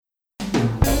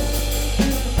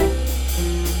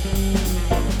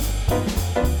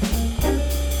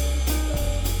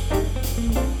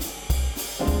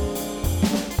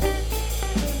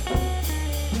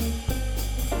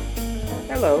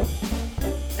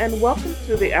and welcome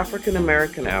to the African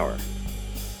American Hour.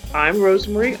 I'm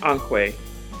Rosemarie Onwukwe,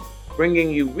 bringing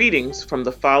you readings from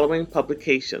the following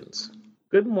publications: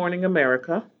 Good Morning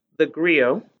America, the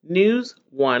Grio, News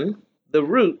One, The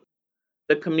Root,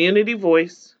 The Community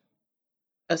Voice,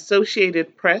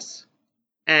 Associated Press,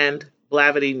 and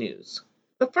Blavity News.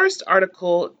 The first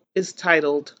article is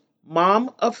titled,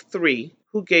 Mom of Three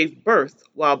Who Gave Birth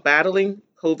While Battling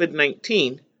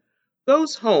COVID-19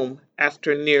 Goes Home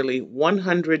After Nearly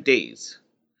 100 Days,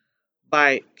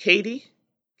 by Katie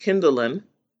Kindelan,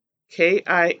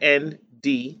 Kindelan,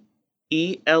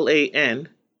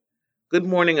 Good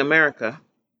Morning America,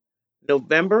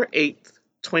 November 8th,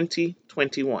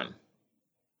 2021.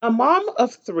 A mom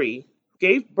of three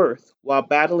gave birth while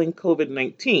battling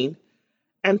COVID-19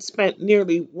 and spent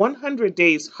nearly 100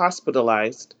 days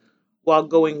hospitalized while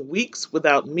going weeks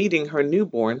without meeting her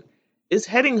newborn is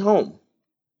heading home.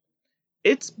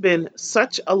 It's been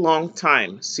such a long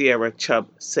time, Sierra Chubb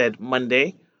said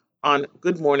Monday on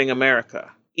Good Morning America.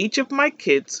 Each of my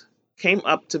kids came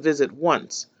up to visit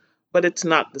once, but it's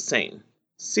not the same.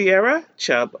 Sierra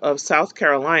Chubb of South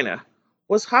Carolina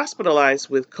was hospitalized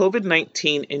with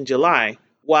COVID-19 in July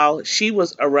while she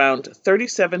was around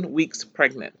 37 weeks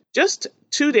pregnant. Just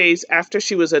 2 days after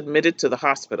she was admitted to the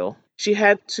hospital, she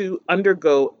had to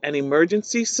undergo an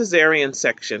emergency cesarean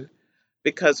section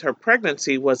because her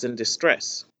pregnancy was in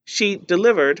distress. She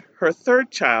delivered her third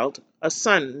child, a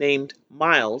son named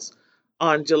Miles,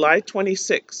 on July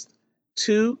 26th,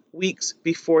 2 weeks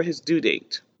before his due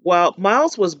date. While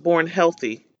Miles was born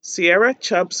healthy, Sierra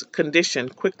Chubb's condition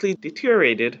quickly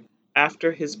deteriorated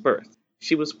after his birth.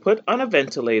 She was put on a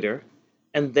ventilator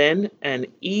and then an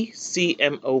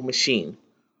ECMO machine,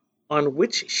 on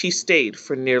which she stayed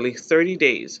for nearly 30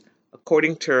 days,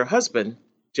 according to her husband,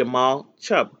 Jamal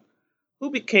Chubb, who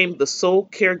became the sole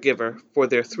caregiver for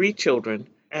their 3 children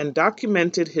and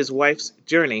documented his wife's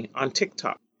journey on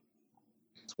TikTok.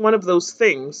 It's one of those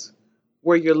things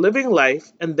where you're living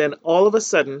life and then all of a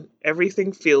sudden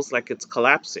everything feels like it's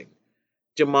collapsing,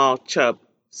 Jamal Chubb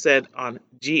said on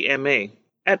GMA.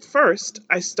 At first,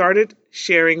 I started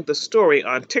sharing the story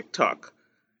on TikTok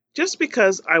just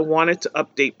because I wanted to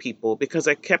update people because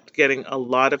I kept getting a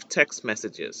lot of text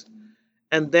messages.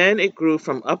 And then it grew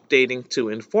from updating to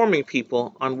informing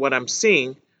people on what I'm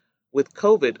seeing with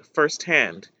COVID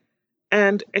firsthand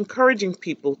and encouraging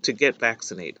people to get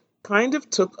vaccinated. Kind of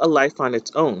took a life on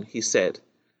its own, he said,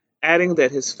 adding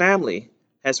that his family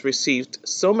has received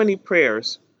so many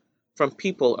prayers from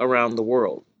people around the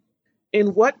world.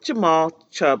 In what Jamal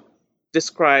Chubb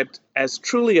described as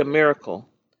truly a miracle,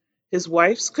 his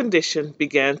wife's condition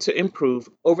began to improve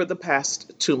over the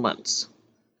past 2 months.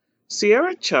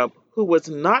 Sierra Chubb, who was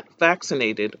not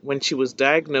vaccinated when she was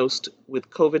diagnosed with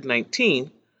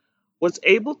COVID-19, was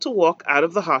able to walk out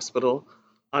of the hospital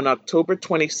on October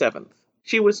 27th.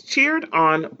 She was cheered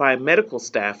on by medical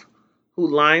staff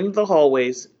who lined the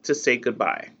hallways to say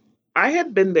goodbye. I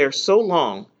had been there so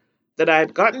long that I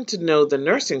had gotten to know the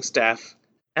nursing staff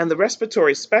and the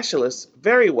respiratory specialists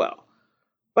very well,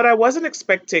 but I wasn't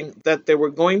expecting that there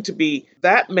were going to be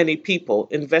that many people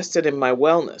invested in my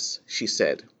wellness, she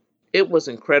said. It was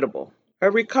incredible. Her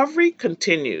recovery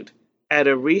continued at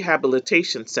a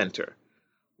rehabilitation center,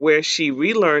 where she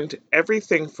relearned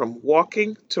everything from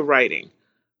walking to writing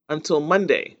until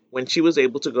Monday, when she was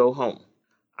able to go home.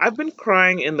 I've been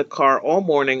crying in the car all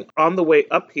morning on the way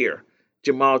up here,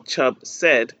 Jamal Chubb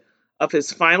said of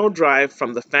his final drive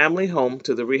from the family home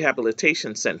to the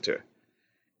rehabilitation center.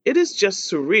 It is just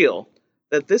surreal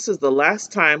that this is the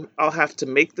last time I'll have to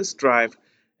make this drive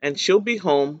and she'll be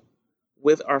home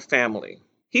with our family.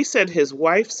 He said his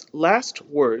wife's last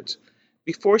words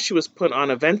before she was put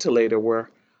on a ventilator were,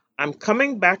 "I'm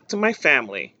coming back to my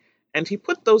family," and he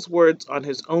put those words on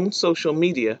his own social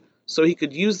media so he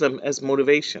could use them as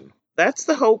motivation. "That's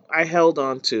the hope I held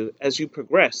on to as you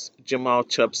progress," Jamal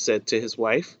Chubb said to his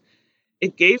wife.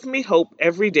 "It gave me hope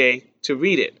every day to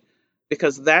read it,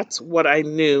 because that's what I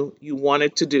knew you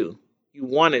wanted to do. You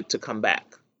wanted to come back."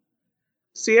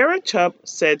 Sierra Chubb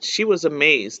said she was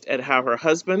amazed at how her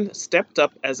husband stepped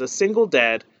up as a single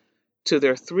dad to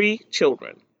their 3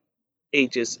 children,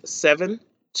 ages 7,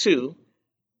 2,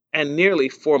 and nearly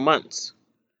 4 months.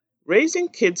 "Raising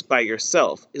kids by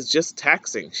yourself is just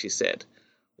taxing," she said.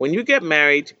 "When you get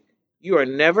married, you are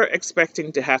never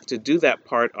expecting to have to do that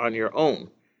part on your own.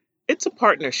 It's a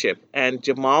partnership, and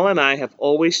Jamal and I have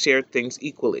always shared things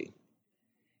equally.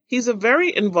 He's a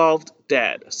very involved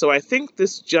dad, so I think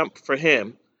this jump for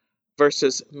him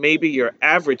versus maybe your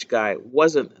average guy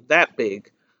wasn't that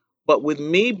big, but with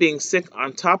me being sick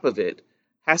on top of it,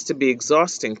 has to be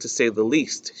exhausting to say the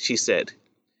least," she said.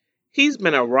 He's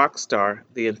been a rock star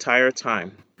the entire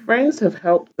time. Friends have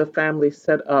helped the family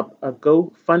set up a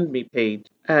GoFundMe page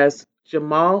as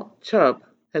Jamal Chubb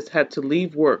has had to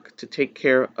leave work to take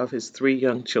care of his three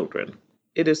young children.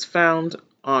 It is found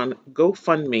on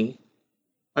GoFundMe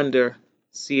under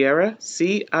Sierra,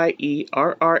 Cierra,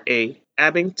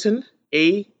 Abington,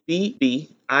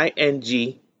 Abbington,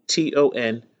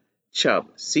 Chubb,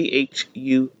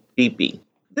 Chubb.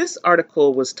 This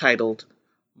article was titled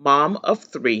Mom of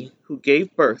Three Who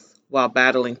Gave Birth While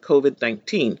Battling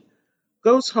COVID-19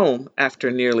 Goes Home After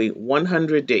Nearly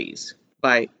 100 Days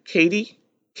by Katie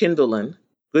Kindleman.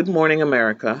 Good Morning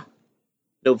America,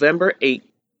 November 8,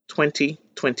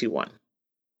 2021.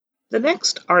 The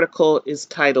next article is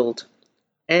titled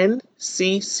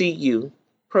NCCU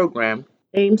Program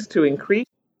Aims to Increase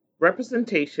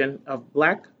Representation of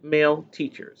Black Male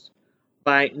Teachers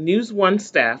by News One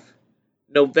staff,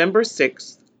 November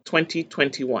 6,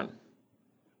 2021.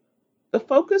 The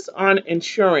focus on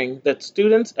ensuring that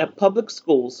students at public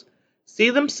schools see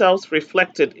themselves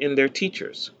reflected in their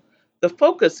teachers. The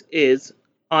focus is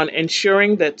on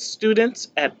ensuring that students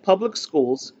at public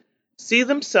schools see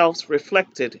themselves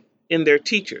reflected in their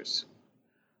teachers.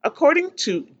 According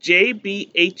to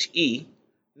JBHE,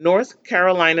 North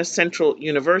Carolina Central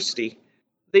University,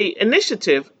 the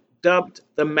initiative, dubbed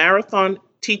the Marathon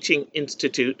Teaching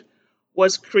Institute,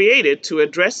 was created to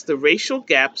address the racial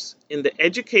gaps in the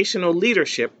educational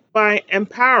leadership by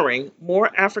empowering more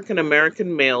African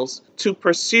American males to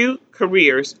pursue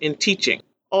careers in teaching.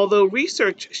 Although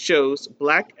research shows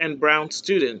Black and brown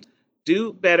students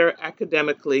do better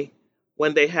academically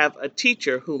when they have a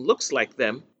teacher who looks like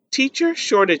them, teacher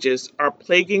shortages are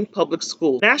plaguing public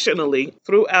schools nationally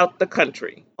throughout the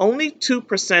country. Only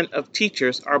 2% of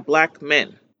teachers are Black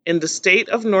men. In the state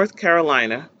of North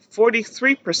Carolina,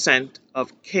 43%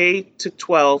 of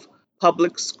K-12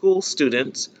 public school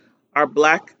students are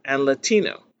Black and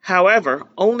Latino. However,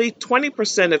 only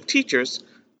 20% of teachers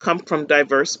come from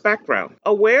diverse backgrounds.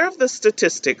 Aware of the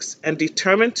statistics and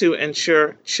determined to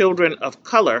ensure children of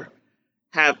color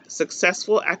have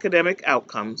successful academic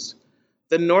outcomes,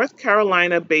 the North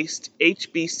Carolina-based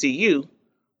HBCU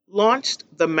launched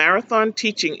the Marathon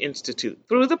Teaching Institute.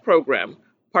 Through the program,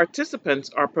 participants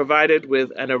are provided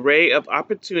with an array of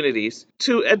opportunities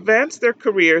to advance their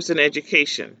careers in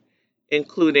education,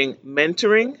 including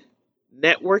mentoring,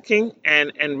 networking,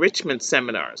 and enrichment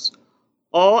seminars,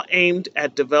 all aimed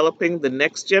at developing the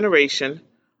next generation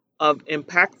of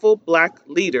impactful Black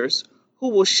leaders who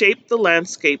will shape the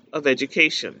landscape of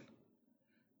education.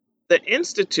 The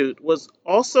Institute was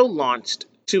also launched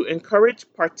to encourage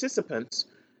participants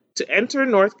to enter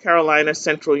North Carolina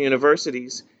Central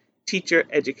University's teacher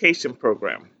education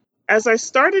program. As I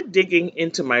started digging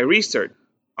into my research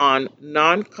on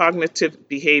non-cognitive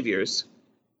behaviors,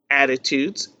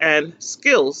 attitudes, and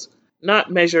skills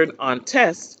not measured on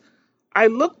tests, I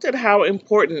looked at how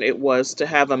important it was to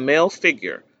have a male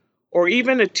figure, or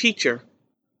even a teacher,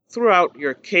 throughout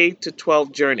your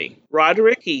K-12 journey.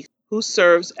 Roderick Heath, who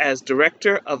serves as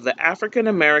director of the African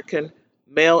American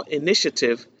Male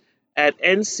Initiative at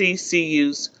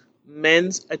NCCU's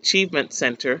Men's Achievement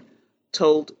Center,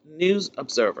 told News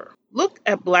Observer. Look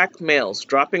at Black males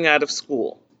dropping out of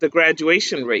school, the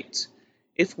graduation rates.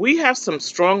 If we have some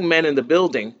strong men in the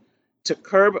building to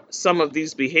curb some of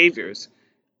these behaviors,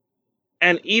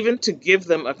 and even to give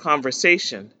them a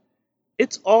conversation,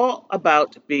 it's all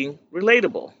about being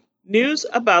relatable. News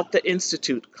about the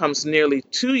Institute comes nearly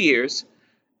 2 years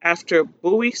after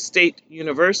Bowie State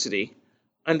University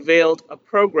unveiled a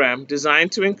program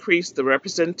designed to increase the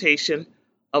representation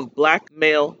of Black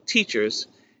male teachers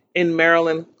in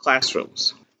Maryland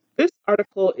classrooms. This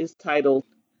article is titled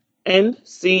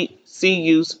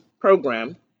NCCU's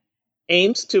Program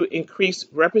Aims to Increase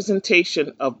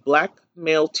Representation of Black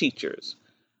Male Teachers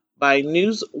by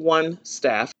News One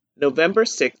staff, November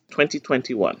 6,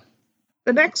 2021.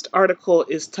 The next article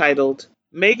is titled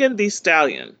Megan Thee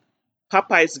Stallion,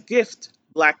 Popeye's Gift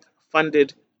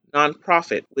Black-Funded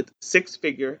Nonprofit with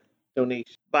Six-Figure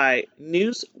Donation by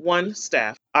News One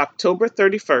staff, October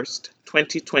 31st,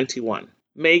 2021.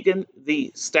 Megan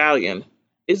Thee Stallion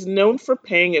is known for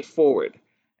paying it forward,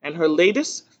 and her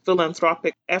latest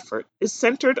philanthropic effort is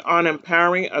centered on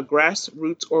empowering a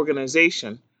grassroots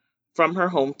organization from her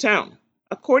hometown.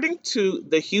 According to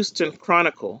the Houston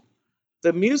Chronicle,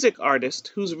 the music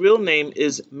artist, whose real name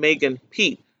is Megan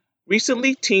Pete,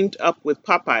 recently teamed up with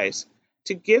Popeyes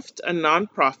to gift a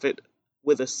nonprofit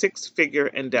with a six-figure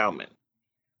endowment.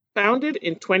 Founded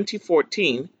in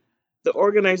 2014, the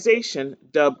organization,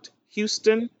 dubbed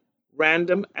Houston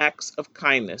Random Acts of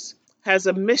Kindness, has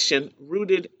a mission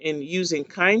rooted in using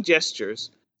kind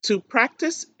gestures to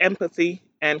practice empathy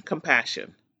and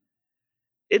compassion.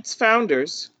 Its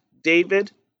founders,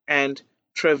 David and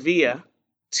Trevia,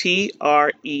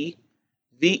 Treveia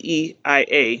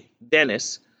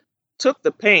Dennis, took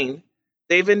the pain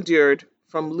they've endured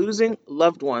from losing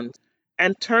loved ones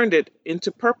and turned it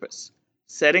into purpose,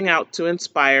 setting out to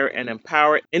inspire and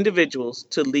empower individuals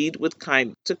to lead with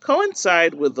kindness. To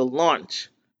coincide with the launch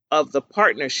of the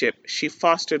partnership she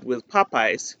fostered with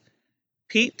Popeyes,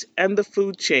 Pete and the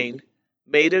food chain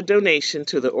made a donation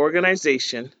to the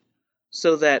organization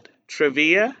so that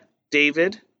Trevia,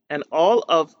 David, and all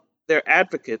of their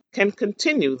advocates can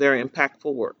continue their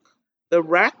impactful work. The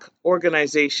RAC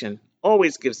organization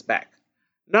always gives back,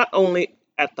 not only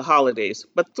at the holidays,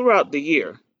 but throughout the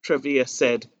year, Trevia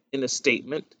said in a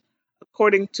statement,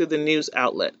 according to the news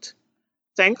outlet.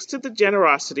 Thanks to the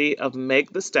generosity of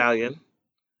Meg the Stallion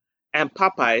and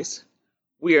Popeyes,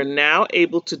 we are now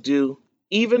able to do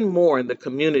even more in the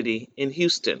community in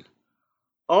Houston.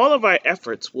 All of our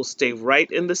efforts will stay right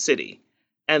in the city,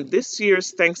 and this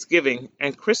year's Thanksgiving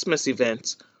and Christmas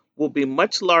events will be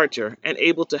much larger and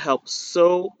able to help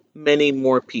so many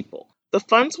more people. The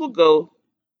funds will go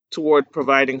toward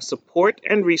providing support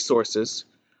and resources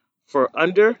for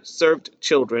underserved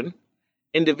children,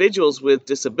 individuals with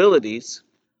disabilities,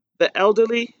 the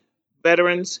elderly,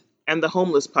 veterans, and the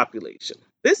homeless population.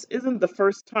 This isn't the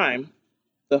first time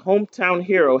the hometown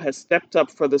hero has stepped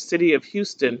up for the city of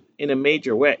Houston in a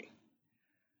major way.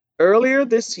 Earlier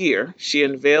this year, she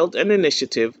unveiled an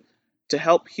initiative to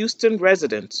help Houston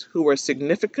residents who were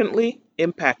significantly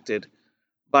impacted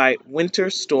by Winter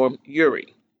Storm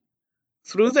Uri.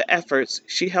 Through the efforts,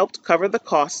 she helped cover the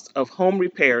costs of home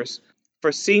repairs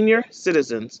for senior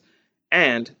citizens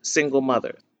and single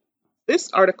mothers.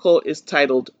 This article is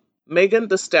titled Megan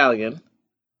Thee Stallion,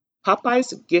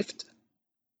 Popeye's Gift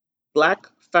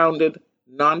Black-Founded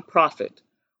Nonprofit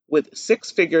with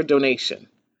Six-Figure Donation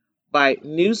by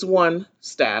News One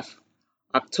staff,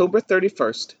 October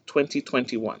 31st,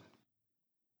 2021.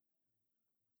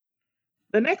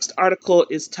 The next article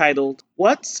is titled,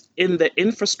 What's in the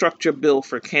Infrastructure Bill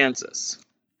for Kansas?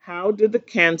 How did the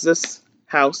Kansas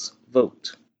House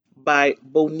vote? By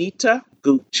Bonita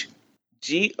Gooch,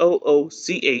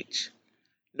 Gooch,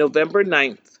 November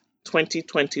 9th,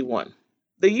 2021.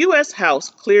 The U.S. House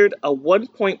cleared a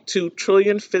 $1.2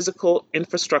 trillion physical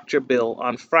infrastructure bill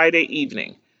on Friday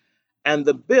evening, and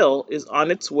the bill is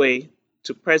on its way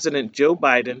to President Joe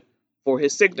Biden for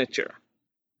his signature.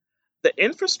 The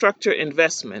Infrastructure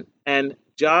Investment and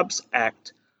Jobs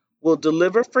Act will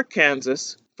deliver for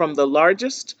Kansas from the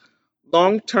largest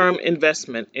long-term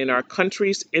investment in our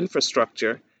country's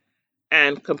infrastructure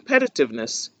and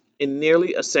competitiveness in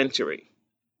nearly a century.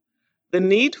 The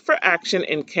need for action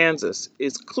in Kansas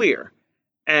is clear,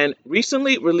 and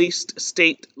recently released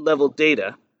state-level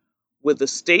data, with the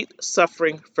state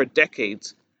suffering for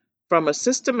decades from a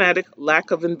systematic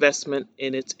lack of investment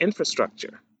in its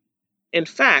infrastructure. In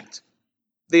fact,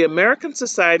 the American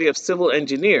Society of Civil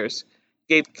Engineers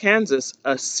gave Kansas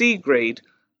a C grade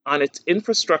on its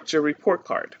infrastructure report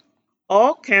card.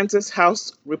 All Kansas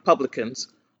House Republicans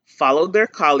followed their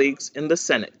colleagues in the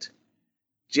Senate,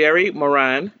 Jerry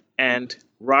Moran and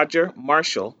Roger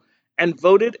Marshall, and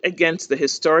voted against the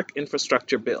historic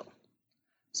infrastructure bill.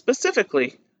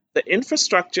 Specifically, the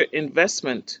Infrastructure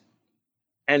Investment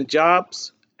and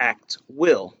Jobs Act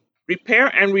will repair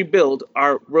and rebuild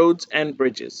our roads and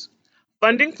bridges.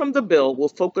 Funding from the bill will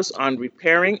focus on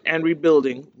repairing and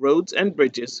rebuilding roads and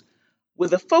bridges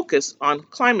with a focus on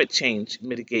climate change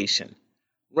mitigation,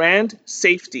 RAND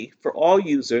safety for all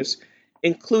users,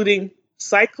 including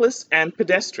cyclists and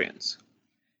pedestrians.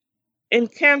 In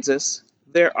Kansas,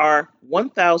 there are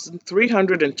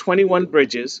 1,321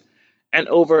 bridges and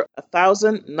over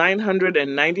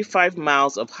 1,995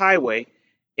 miles of highway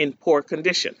in poor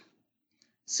condition.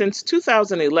 Since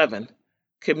 2011,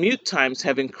 commute times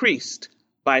have increased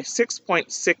by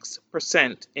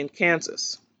 6.6% in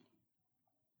Kansas.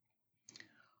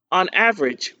 On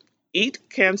average, each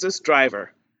Kansas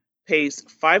driver pays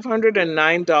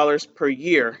 $509 per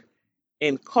year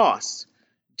in costs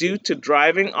due to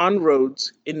driving on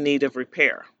roads in need of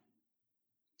repair.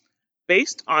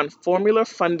 Based on formula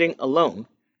funding alone,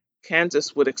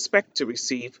 Kansas would expect to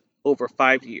receive over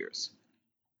 5 years.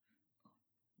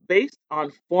 Based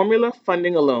on formula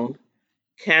funding alone,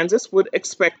 Kansas would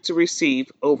expect to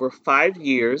receive over 5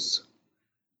 years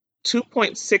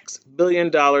 $2.6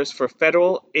 billion for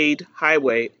federal aid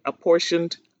highway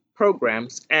apportioned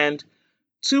programs and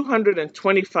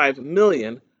 $225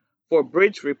 million for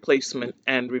bridge replacement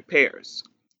and repairs.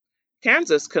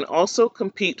 Kansas can also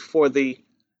compete for the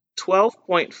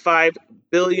 $12.5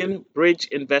 billion bridge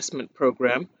investment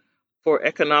program for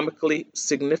economically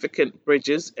significant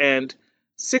bridges and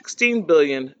 $16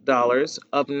 billion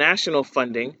of national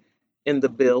funding in the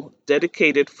bill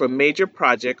dedicated for major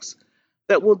projects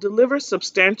that will deliver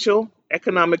substantial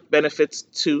economic benefits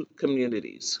to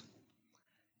communities.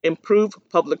 Improve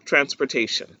public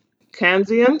transportation.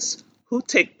 Kansians who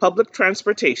take public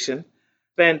transportation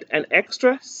spend an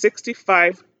extra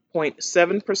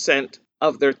 65.7%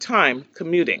 of their time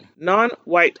commuting.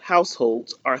 Non-white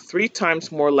households are 3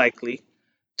 times more likely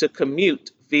to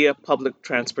commute via public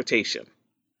transportation.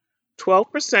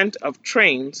 12% of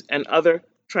trains and other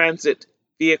transit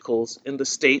vehicles in the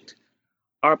state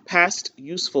are past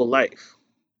useful life.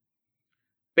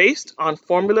 Based on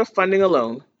formula funding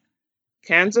alone,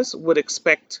 Kansas would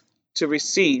expect to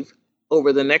receive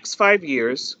over the next 5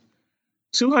 years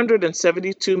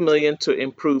 $272 million to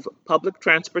improve public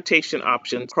transportation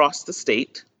options across the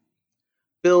state,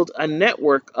 build a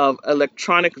network of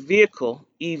electronic vehicle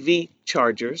EV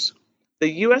chargers. The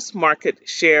US market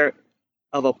share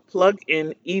of a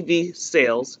plug-in EV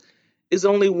sales is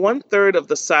only 1/3 of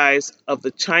the size of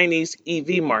the Chinese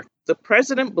EV market. The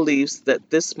president believes that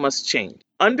this must change.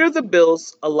 Under the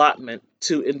bill's allotment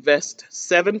to invest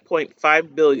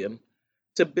 $7.5 billion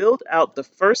to build out the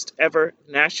first ever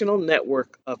national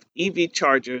network of EV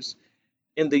chargers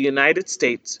in the United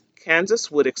States, Kansas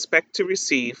would expect to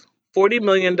receive $40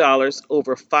 million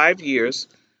over 5 years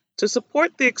to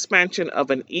support the expansion of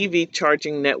an EV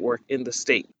charging network in the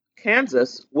state.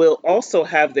 Kansas will also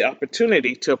have the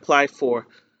opportunity to apply for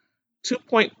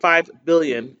 $2.5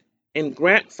 billion in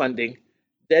grant funding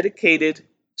dedicated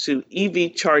to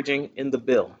EV charging in the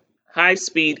bill.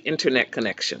 High-speed internet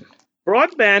connection.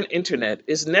 Broadband internet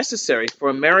is necessary for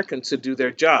Americans to do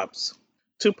their jobs,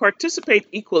 to participate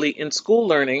equally in school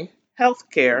learning, health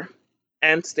care,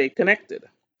 and stay connected.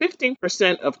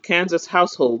 15% of Kansas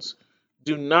households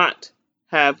do not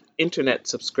have internet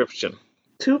subscription.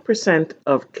 2%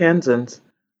 of Kansans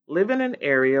live in an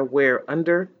area where,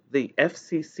 under the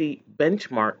FCC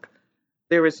benchmark,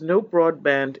 there is no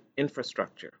broadband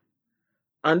infrastructure.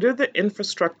 Under the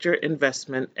Infrastructure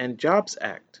Investment and Jobs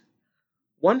Act,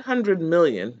 $100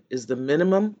 million is the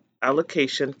minimum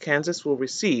allocation Kansas will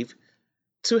receive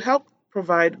to help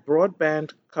provide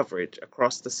broadband coverage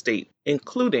across the state,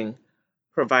 including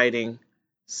providing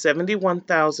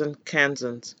 71,000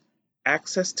 Kansans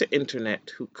access to internet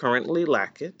who currently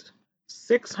lack it.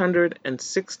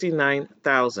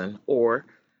 669,000, or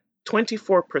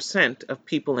 24% of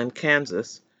people in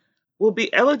Kansas, will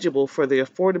be eligible for the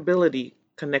Affordability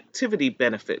Connectivity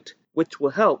Benefit, which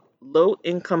will help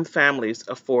low-income families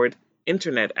afford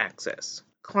internet access.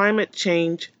 Climate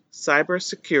change,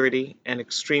 cybersecurity, and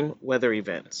extreme weather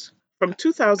events. From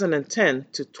 2010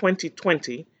 to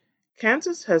 2020,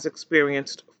 Kansas has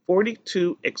experienced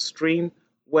 42 extreme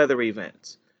weather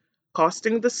events,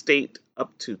 costing the state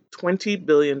up to $20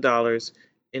 billion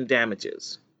in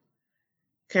damages.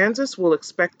 Kansas will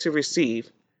expect to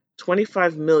receive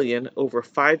 $25 million over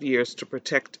 5 years to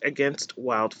protect against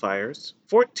wildfires,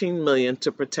 $14 million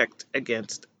to protect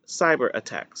against cyber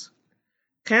attacks.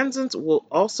 Kansans will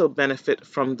also benefit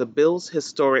from the bill's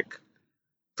historic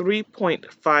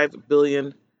 $3.5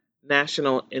 billion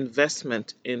national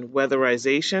investment in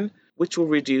weatherization, which will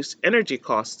reduce energy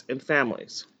costs in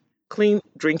families. Clean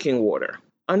drinking water.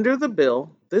 Under the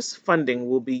bill, this funding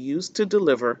will be used to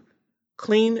deliver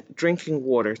clean drinking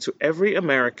water to every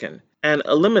American and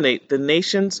eliminate the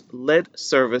nation's lead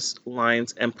service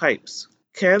lines and pipes.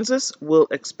 Kansas will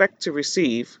expect to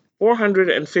receive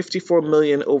 $454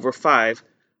 million over 5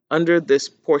 under this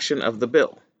portion of the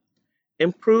bill.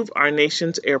 Improve our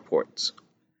nation's airports.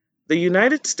 The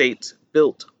United States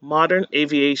built modern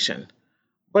aviation,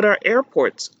 but our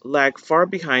airports lag far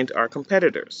behind our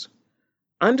competitors.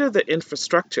 Under the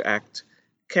Infrastructure Act,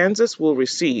 Kansas will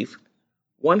receive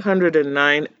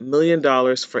 $109 million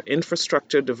for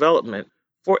infrastructure development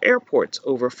for airports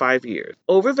over 5 years.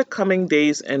 Over the coming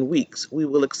days and weeks, we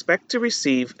will expect to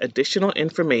receive additional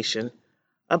information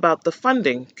about the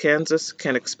funding Kansas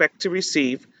can expect to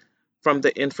receive from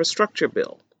the infrastructure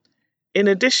bill. In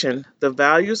addition, the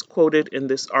values quoted in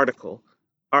this article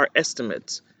are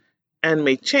estimates and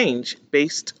may change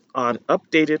based on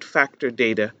updated factor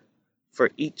data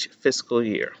for each fiscal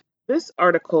year. This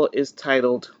article is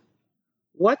titled,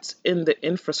 "What's in the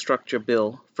Infrastructure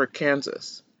Bill for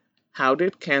Kansas? How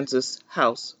did Kansas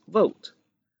House Vote?"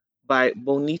 by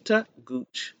Bonita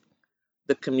Gooch,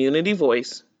 The Community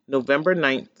Voice, November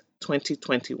 9th,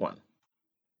 2021.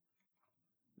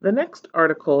 The next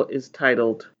article is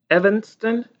titled,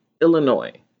 "Evanston,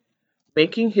 Illinois,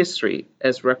 Making History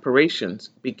as Reparations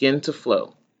Begin to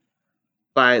Flow,"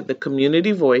 by the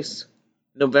Community Voice,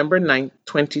 November 9,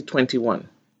 2021.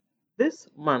 This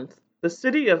month, the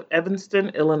city of Evanston,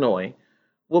 Illinois,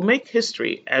 will make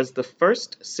history as the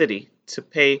first city to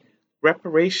pay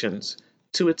reparations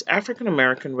to its African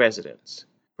American residents.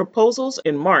 Proposals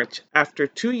in March, after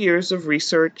 2 years of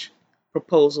research,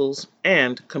 proposals,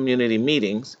 and community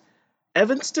meetings,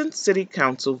 Evanston City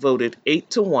Council voted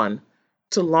 8-1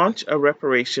 to launch a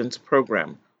reparations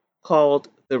program called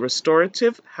the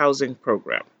Restorative Housing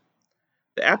Program.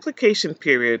 The application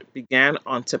period began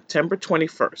on September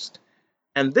 21st,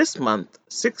 and this month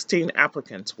 16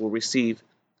 applicants will receive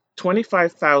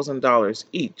 $25,000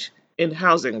 each in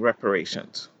housing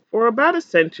reparations. For about a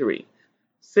century,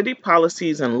 city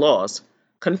policies and laws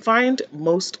confined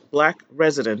most Black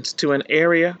residents to an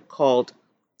area called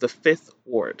the Fifth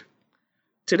Ward.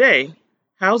 Today,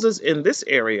 houses in this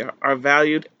area are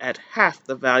valued at half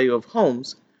the value of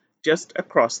homes just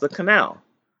across the canal,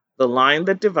 the line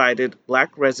that divided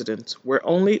Black residents where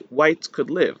only whites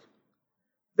could live.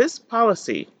 This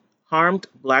policy harmed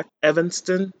Black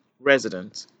Evanston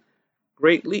residents,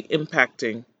 greatly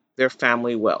impacting their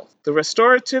family wealth. The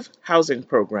restorative housing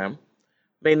program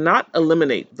may not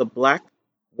eliminate the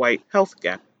Black-white health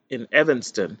gap in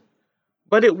Evanston,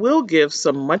 but it will give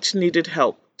some much-needed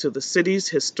help to the city's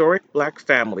historic Black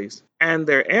families and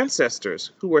their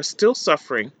ancestors who are still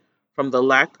suffering from the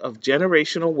lack of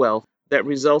generational wealth that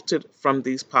resulted from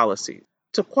these policies.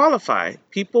 To qualify,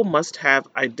 people must have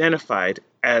identified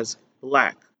as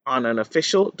Black on an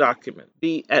official document,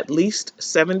 be at least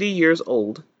 70 years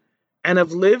old, and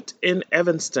have lived in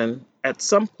Evanston at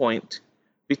some point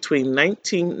between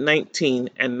 1919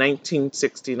 and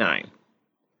 1969.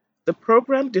 The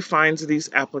program defines these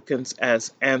applicants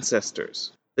as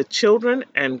ancestors. The children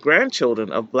and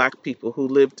grandchildren of Black people who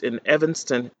lived in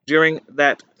Evanston during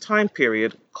that time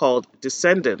period, called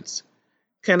descendants,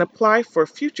 can apply for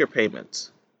future payments.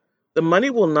 The money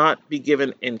will not be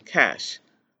given in cash,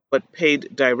 but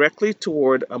paid directly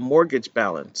toward a mortgage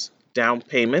balance, down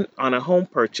payment on a home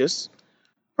purchase,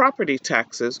 property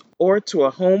taxes, or to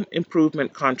a home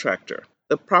improvement contractor.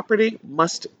 The property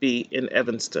must be in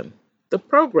Evanston. The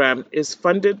program is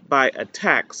funded by a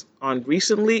tax on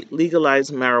recently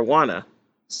legalized marijuana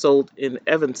sold in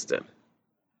Evanston.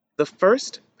 The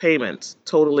first payments,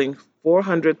 totaling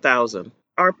 $400,000,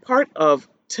 are part of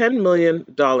 $10 million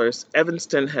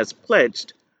Evanston has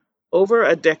pledged over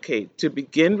a decade to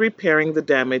begin repairing the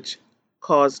damage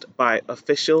caused by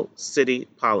official city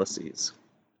policies.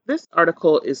 This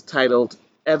article is titled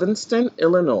Evanston,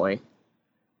 Illinois,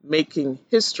 Making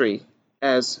History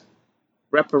as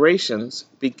Reparations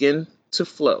Begin to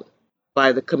Flow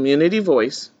by the Community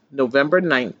Voice, November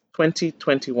 9,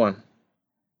 2021.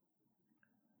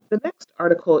 The next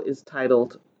article is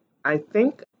titled, I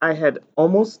Think I Had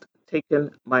Almost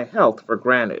Taken My Health for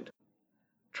Granted.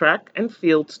 Track and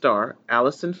field star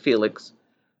Allison Felix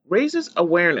raises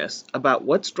awareness about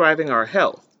what's driving our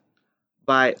health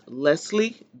by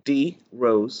Leslie D.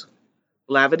 Rose,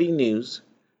 Blavity News,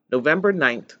 November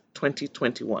 9,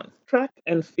 2021. Track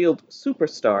and field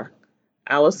superstar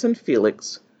Allison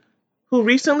Felix, who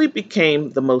recently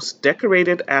became the most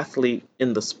decorated athlete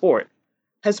in the sport,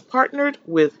 has partnered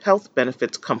with health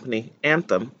benefits company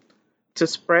Anthem to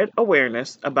spread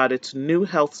awareness about its new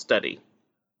health study,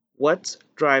 What's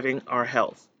Driving Our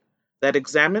Health, that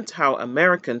examines how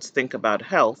Americans think about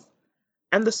health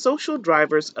and the social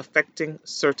drivers affecting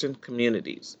certain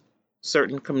communities.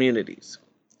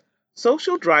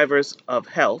 Social drivers of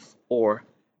health, or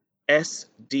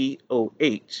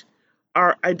SDOH,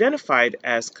 are identified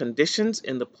as conditions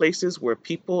in the places where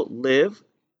people live,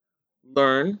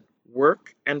 learn,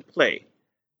 work, and play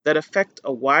that affect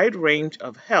a wide range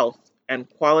of health and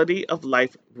quality of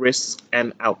life risks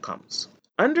and outcomes.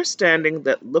 Understanding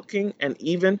that looking and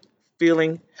even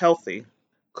feeling healthy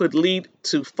could lead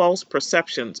to false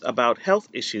perceptions about health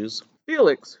issues,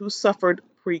 Felix, who suffered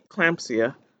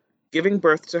preeclampsia, giving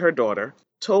birth to her daughter,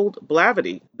 told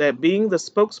Blavity that being the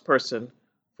spokesperson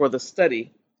for the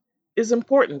study is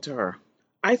important to her.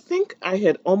 I think I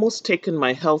had almost taken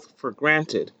my health for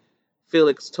granted,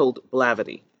 Felix told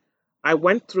Blavity. I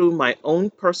went through my own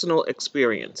personal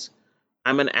experience.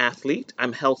 I'm an athlete,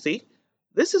 I'm healthy.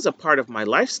 This is a part of my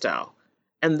lifestyle.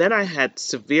 And then I had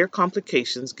severe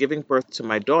complications giving birth to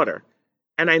my daughter,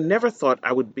 and I never thought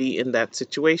I would be in that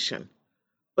situation.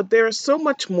 But there is so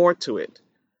much more to it.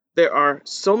 There are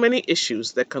so many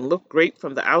issues that can look great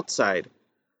from the outside,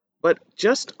 but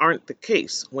just aren't the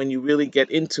case when you really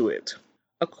get into it.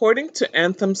 According to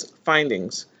Anthem's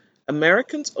findings,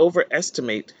 Americans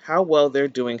overestimate how well they're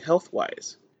doing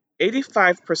health-wise.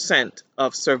 85%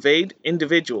 of surveyed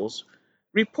individuals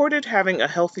reported having a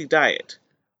healthy diet,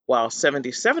 while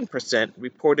 77%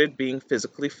 reported being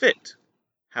physically fit.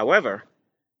 However,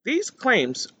 these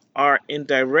claims are in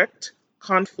direct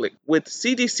conflict with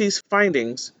CDC's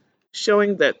findings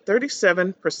showing that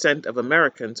 37% of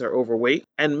Americans are overweight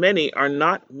and many are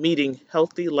not meeting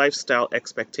healthy lifestyle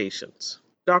expectations.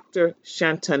 Dr.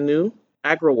 Shantanu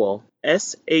Agrawal,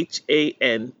 Shantanu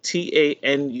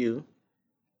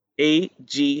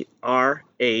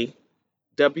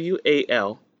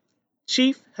Agrawal,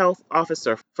 Chief Health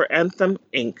Officer for Anthem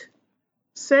Inc.,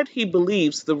 said he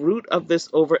believes the root of this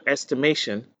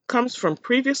overestimation comes from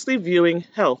previously viewing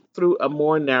health through a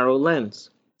more narrow lens.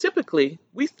 Typically,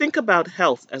 we think about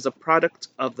health as a product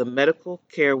of the medical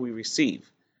care we receive,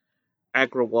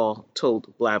 Agrawal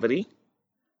told Blavity.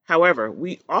 However,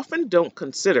 we often don't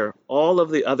consider all of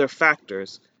the other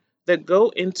factors that go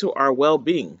into our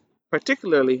well-being,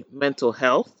 particularly mental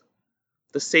health,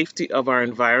 the safety of our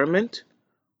environment,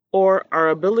 or our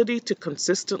ability to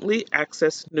consistently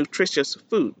access nutritious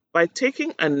food. By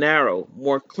taking a narrow,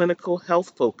 more clinical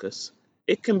health focus,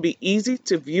 it can be easy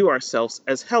to view ourselves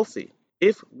as healthy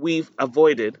if we've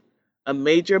avoided a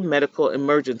major medical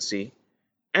emergency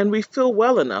and we feel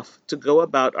well enough to go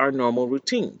about our normal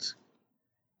routines.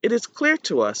 It is clear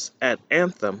to us at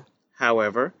Anthem,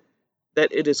 however,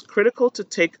 that it is critical to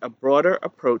take a broader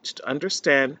approach to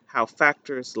understand how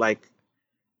factors like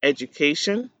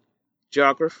education,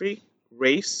 geography,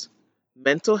 race,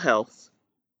 mental health,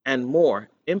 and more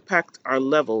impact our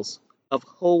levels of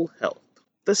whole health.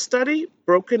 The study,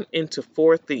 broken into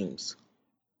 4 themes: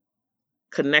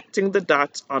 connecting the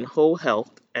dots on whole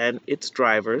health and its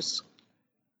drivers,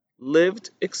 lived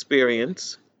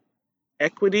experience,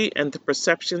 equity and the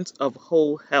perceptions of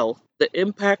whole health, the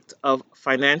impact of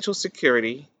financial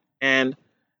security, and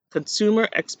consumer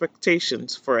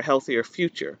expectations for a healthier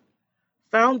future,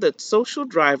 found that social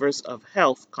drivers of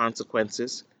health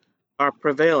consequences are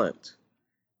prevalent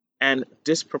and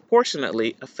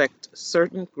disproportionately affect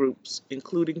certain groups,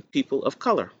 including people of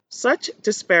color. Such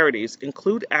disparities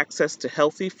include access to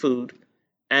healthy food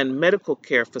and medical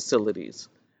care facilities,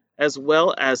 as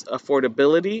well as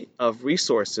affordability of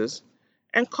resources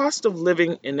and cost of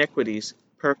living inequities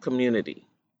per community.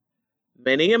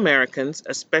 Many Americans,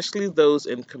 especially those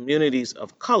in communities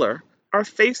of color, are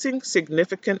facing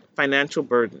significant financial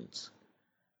burdens.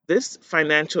 This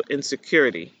financial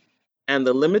insecurity and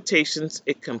the limitations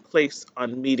it can place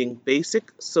on meeting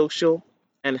basic social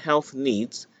and health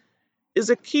needs is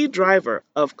a key driver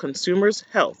of consumers'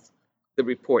 health, the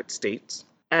report states.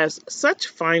 As such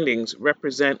findings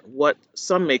represent what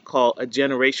some may call a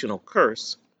generational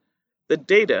curse, the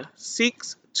data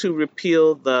seeks to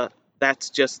repeal the "that's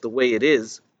just the way it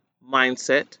is"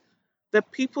 mindset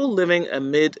that people living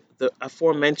amid the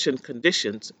aforementioned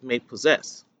conditions may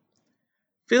possess.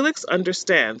 Felix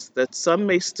understands that some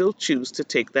may still choose to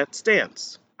take that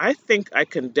stance. I think I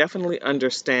can definitely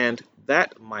understand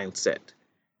that mindset,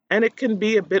 and it can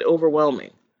be a bit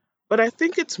overwhelming, but I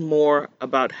think it's more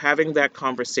about having that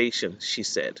conversation, she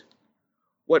said.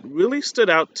 What really stood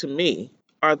out to me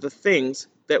are the things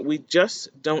that we just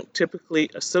don't typically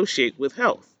associate with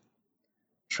health: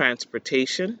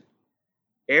 transportation,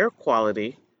 air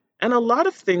quality, and a lot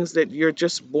of things that you're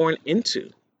just born into.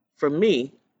 For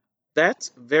me,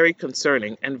 that's very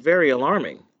concerning and very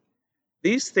alarming.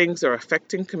 These things are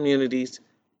affecting communities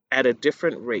at a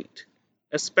different rate,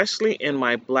 especially in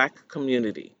my Black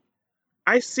community.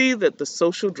 I see that the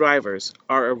social drivers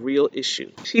are a real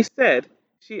issue. She said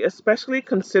she especially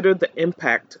considered the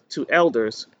impact to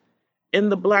elders in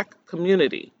the Black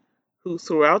community, who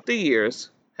throughout the years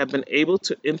have been able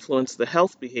to influence the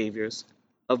health behaviors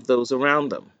of those around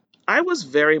them. I was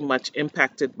very much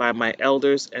impacted by my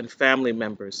elders and family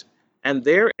members and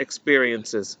their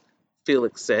experiences,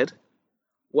 Felix said.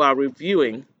 While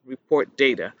reviewing report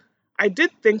data, I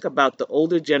did think about the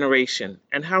older generation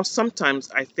and how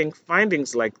sometimes I think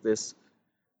findings like this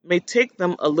may take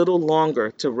them a little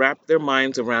longer to wrap their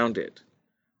minds around it.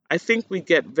 I think we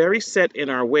get very set in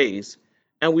our ways,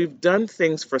 and we've done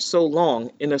things for so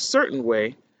long in a certain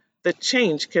way that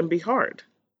change can be hard.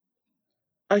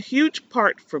 A huge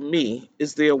part for me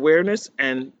is the awareness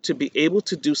and to be able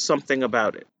to do something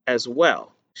about it as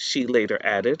well, she later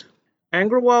added.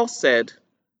 Agrawal said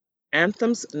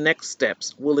Anthem's next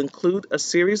steps will include a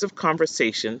series of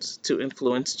conversations to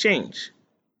influence change.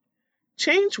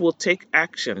 Change will take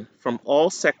action from all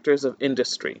sectors of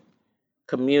industry,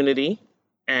 community,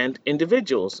 and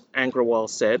individuals, Agrawal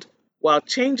said. While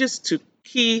changes to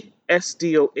key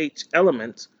SDOH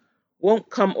elements won't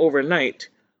come overnight,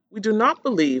 we do not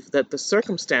believe that the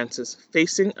circumstances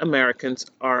facing Americans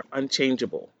are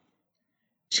unchangeable.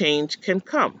 Change can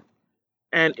come,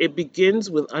 and it begins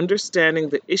with understanding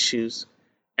the issues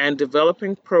and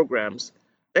developing programs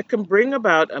that can bring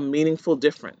about a meaningful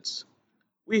difference.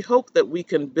 We hope that we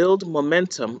can build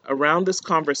momentum around this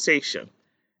conversation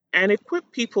and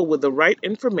equip people with the right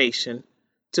information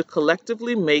to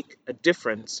collectively make a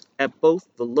difference at both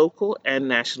the local and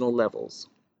national levels.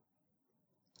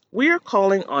 We are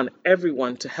calling on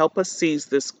everyone to help us seize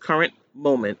this current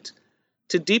moment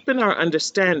to deepen our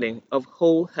understanding of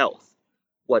whole health,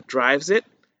 what drives it,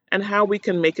 and how we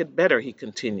can make it better, he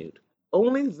continued.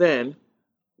 Only then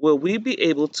will we be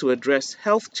able to address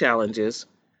health challenges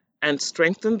and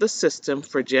strengthen the system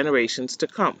for generations to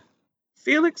come.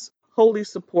 Felix wholly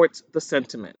supports the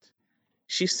sentiment.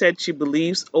 She said she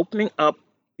believes opening up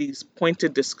these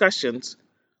pointed discussions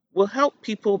will help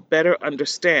people better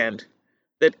understand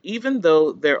that even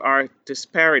though there are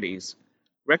disparities,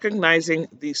 recognizing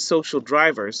these social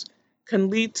drivers can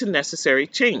lead to necessary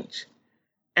change.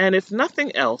 And if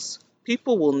nothing else,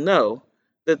 people will know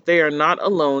that they are not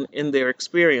alone in their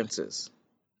experiences.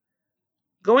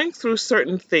 Going through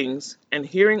certain things and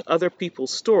hearing other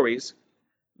people's stories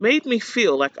made me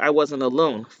feel like I wasn't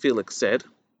alone, Felix said.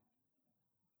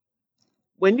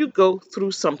 When you go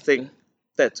through something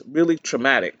that's really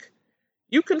traumatic,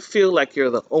 you can feel like you're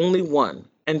the only one,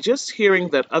 and just hearing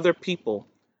that other people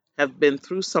have been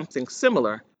through something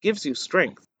similar gives you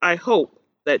strength. I hope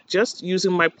that just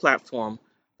using my platform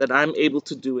that I'm able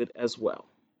to do it as well.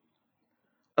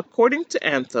 According to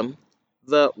Anthem,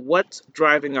 the What's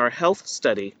Driving Our Health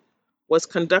study was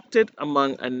conducted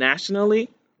among a nationally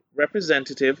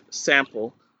representative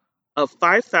sample of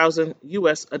 5,000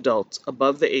 U.S. adults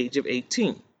above the age of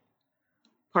 18.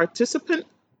 Participant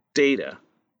data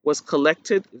was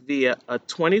collected via a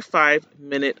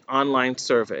 25-minute online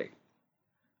survey.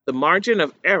 The margin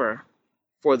of error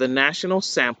for the national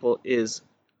sample is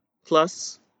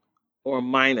plus or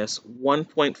minus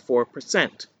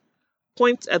 1.4%,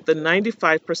 points at the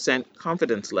 95%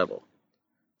 confidence level.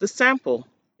 The sample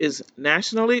is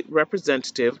nationally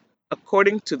representative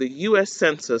according to the U.S.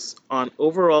 Census on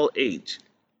overall age,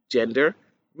 gender,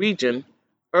 region,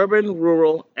 urban,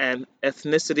 rural, and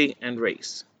ethnicity and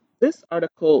race. This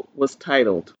article was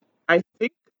titled, I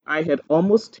think I had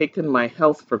almost taken my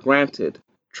health for granted.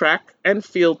 Track and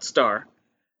field star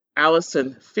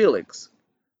Allison Felix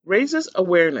raises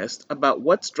awareness about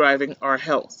what's driving our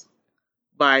health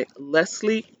by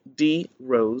Leslie D.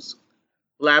 Rose,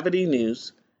 Lavity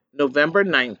News, November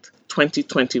 9th,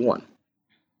 2021.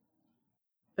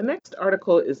 The next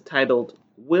article is titled,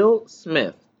 Will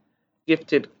Smith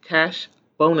Gifted Cash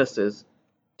Bonuses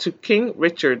to King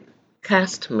Richard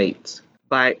Castmates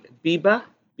by Biba,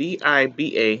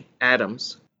 B-I-B-A,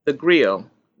 Adams, The Grio,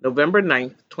 November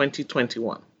 9th,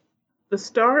 2021. The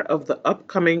star of the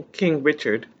upcoming King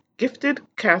Richard gifted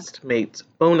castmates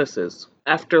bonuses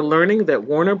after learning that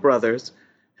Warner Brothers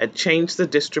had changed the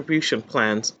distribution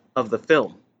plans of the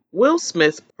film. Will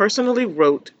Smith personally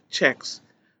wrote checks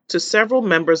to several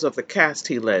members of the cast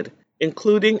he led,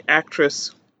 including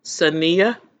actress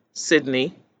Sania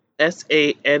Sidney,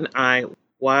 Saniyya,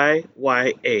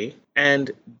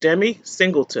 and Demi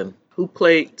Singleton, who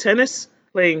play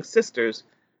tennis-playing sisters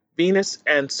Venus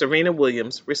and Serena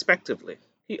Williams, respectively.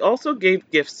 He also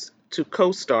gave gifts to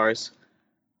co-stars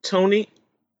Tony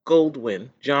Goldwyn,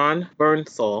 John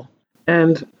Bernthal,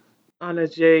 and Anna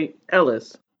J.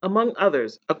 Ellis, among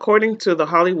others, according to The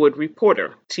Hollywood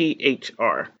Reporter,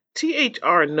 THR.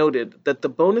 THR noted that the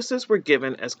bonuses were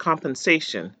given as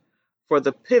compensation for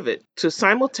the pivot to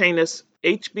simultaneous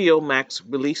HBO Max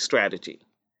release strategy.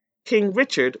 King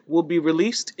Richard will be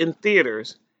released in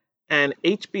theaters and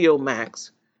HBO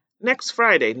Max next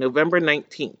Friday, November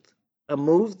 19th, a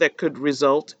move that could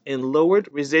result in lowered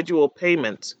residual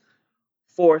payments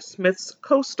for Smith's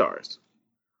co-stars,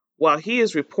 while he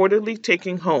is reportedly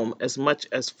taking home as much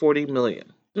as $40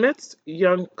 million. Smith's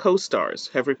young co-stars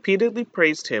have repeatedly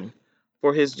praised him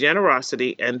for his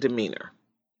generosity and demeanor.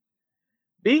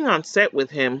 Being on set with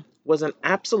him was an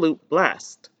absolute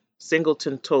blast,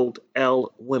 Singleton told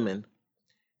Elle Women.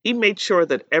 He made sure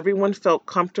that everyone felt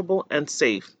comfortable and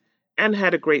safe and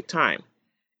had a great time.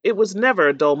 It was never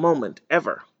a dull moment,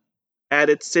 ever,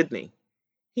 added Sidney.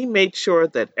 He made sure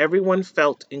that everyone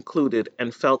felt included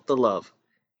and felt the love.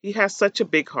 He has such a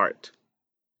big heart.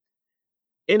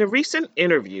 In a recent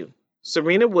interview,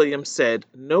 Serena Williams said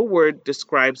no word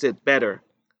describes it better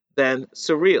than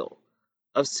surreal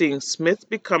of seeing Smith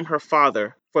become her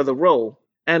father for the role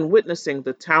and witnessing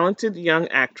the talented young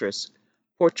actress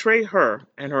portray her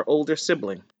and her older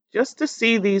sibling. Just to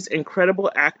see these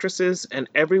incredible actresses and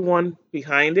everyone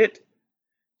behind it,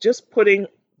 just putting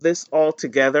this all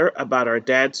together about our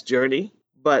dad's journey,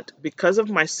 But because of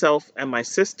myself and my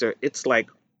sister, it's like,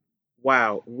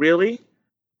 wow, really?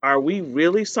 Are we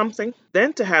really something?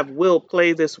 Then to have Will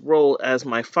play this role as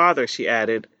my father, she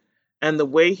added, and the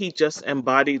way he just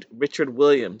embodied Richard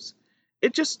Williams,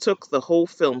 it just took the whole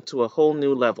film to a whole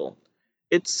new level.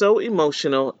 It's so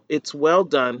emotional, it's well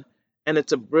done, and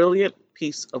it's a brilliant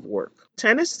piece of work.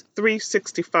 Tennis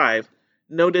 365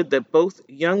 noted that both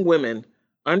young women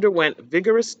underwent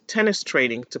vigorous tennis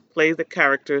training to play the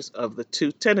characters of the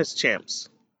two tennis champs.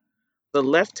 The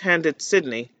left-handed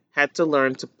Sydney had to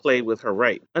learn to play with her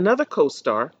right. Another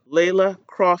co-star, Layla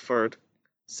Crawford,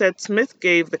 said Smith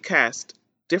gave the cast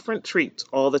different treats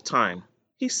all the time.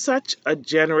 He's such a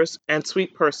generous and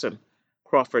sweet person,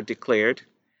 Crawford declared.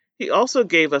 He also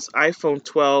gave us iPhone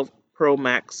 12 Pro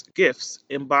Max gifts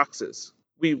in boxes.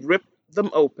 We ripped them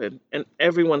open and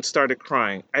everyone started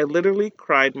crying. I literally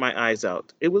cried my eyes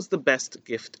out. It was the best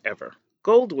gift ever.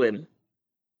 Goldwyn,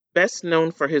 best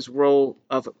known for his role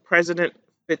of President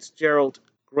Fitzgerald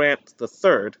Grant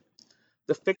III,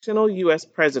 the fictional U.S.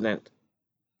 president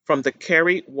from the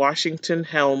Kerry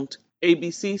Washington-helmed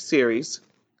ABC series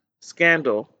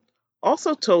Scandal,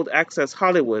 also told Access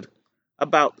Hollywood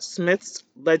about Smith's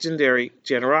legendary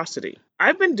generosity.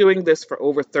 I've been doing this for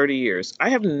over 30 years. I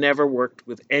have never worked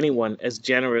with anyone as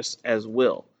generous as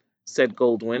Will, said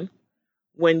Goldwyn.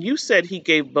 When you said he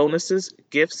gave bonuses,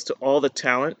 gifts to all the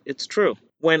talent, it's true.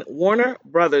 When Warner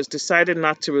Brothers decided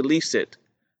not to release it,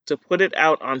 to put it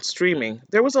out on streaming,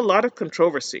 there was a lot of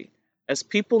controversy, as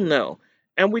people know,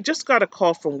 and we just got a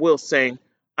call from Will saying,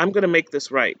 I'm going to make this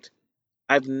right.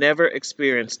 I've never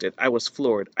experienced it. I was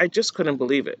floored. I just couldn't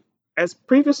believe it. As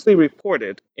previously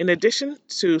reported, in addition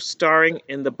to starring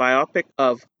in the biopic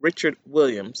of Richard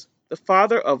Williams, the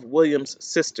father of Williams'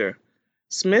 sister,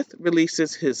 Smith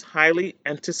releases his highly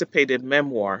anticipated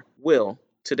memoir, Will,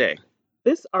 today.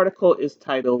 This article is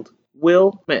titled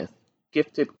Will Smith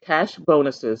Gifted Cash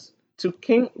Bonuses to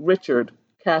King Richard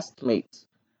Castmates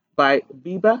by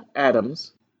Biba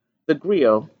Adams, The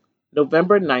Grio,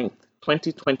 November 9th,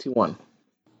 2021.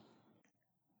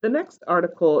 The next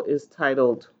article is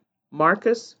titled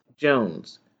Marcus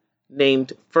Jones,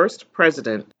 named first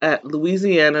president at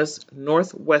Louisiana's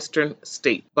Northwestern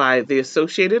State by the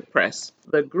Associated Press,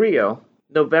 The Grio,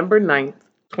 November 9th,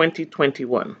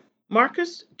 2021.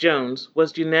 Marcus Jones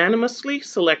was unanimously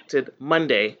selected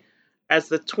Monday as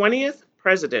the 20th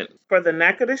president for the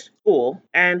Natchitoches School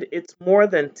and its more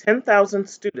than 10,000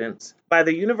 students by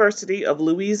the University of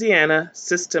Louisiana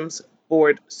Systems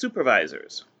Board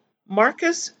supervisors.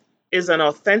 Marcus is an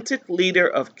authentic leader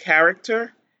of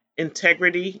character,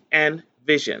 integrity, and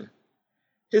vision.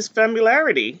 His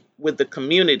familiarity with the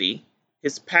community,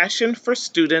 his passion for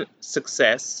student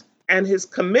success, and his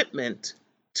commitment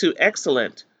to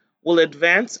excellence will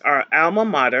advance our alma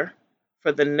mater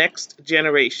for the next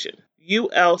generation,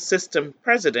 UL System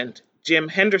President Jim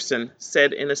Henderson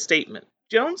said in a statement.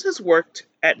 Jones has worked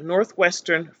at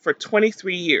Northwestern for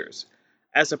 23 years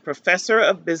as a professor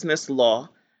of business law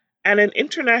and an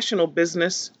international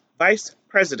business vice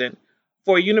president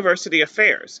for University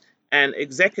Affairs and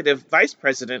executive vice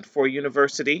president for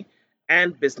University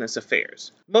and Business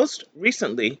Affairs. Most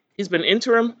recently, he's been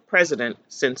interim president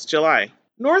since July.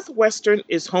 Northwestern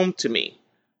is home to me.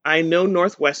 I know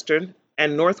Northwestern,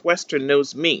 and Northwestern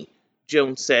knows me,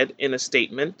 Jones said in a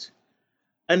statement.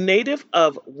 A native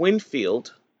of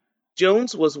Winfield,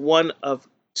 Jones was one of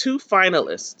two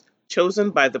finalists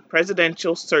chosen by the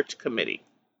Presidential Search Committee.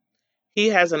 He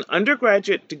has an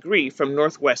undergraduate degree from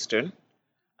Northwestern,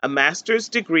 a master's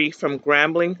degree from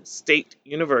Grambling State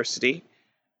University,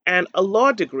 and a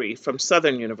law degree from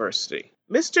Southern University.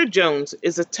 Mr. Jones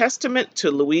is a testament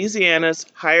to Louisiana's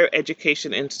higher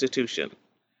education institution.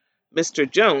 Mr.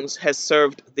 Jones has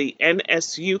served the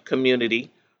NSU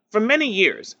community for many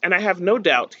years, and I have no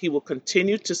doubt he will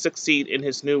continue to succeed in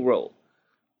his new role,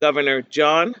 Governor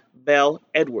John Bell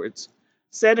Edwards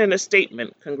said in a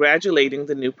statement congratulating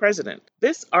the new president.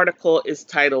 This article is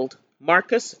titled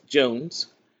Marcus Jones,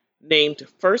 named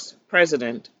first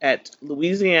president at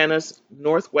Louisiana's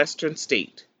Northwestern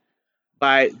State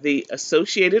by the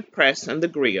Associated Press and the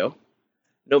Grio,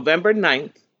 November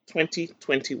 9th,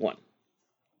 2021.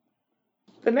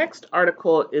 The next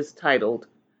article is titled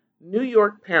New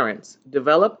York Parents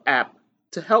Develop App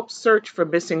to Help Search for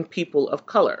Missing People of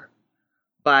Color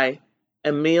by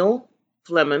Emile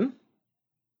Flemon,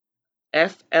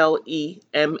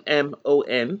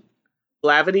 Flemon,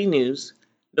 Blavity News,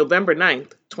 November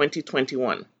 9th,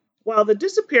 2021. While the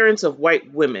disappearance of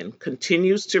white women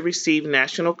continues to receive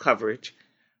national coverage,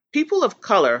 people of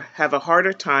color have a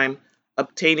harder time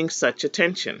obtaining such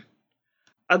attention.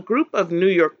 A group of New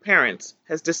York parents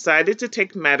has decided to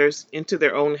take matters into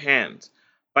their own hands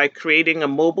by creating a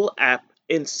mobile app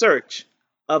in search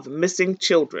of missing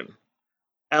children,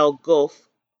 Al Gulf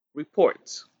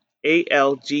reports.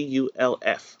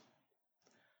 ALGULF.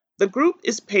 The group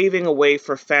is paving a way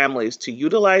for families to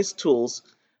utilize tools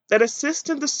that assist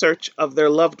in the search of their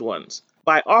loved ones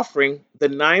by offering the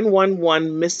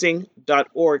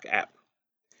 911missing.org app.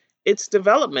 Its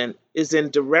development is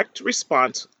in direct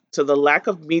response to the lack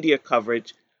of media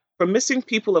coverage for missing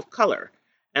people of color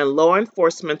and law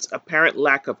enforcement's apparent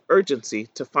lack of urgency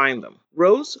to find them.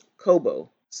 Rose Cobo,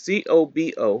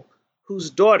 COBO,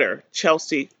 whose daughter,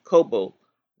 Chelsea Cobo,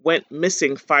 went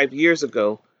missing 5 years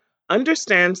ago,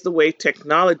 understands the way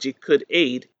technology could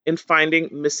aid in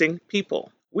finding missing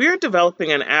people. "We are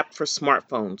developing an app for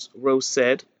smartphones," Rose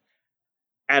said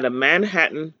at a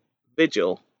Manhattan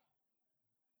vigil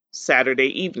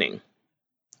Saturday evening.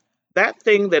 "That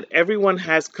thing that everyone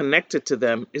has connected to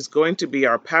them is going to be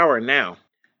our power now."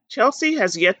 Chelsea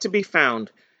has yet to be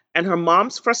found, and her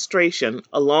mom's frustration,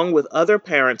 along with other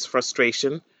parents'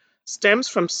 frustration, stems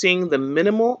from seeing the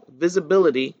minimal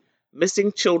visibility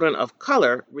missing children of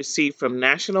color receive from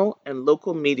national and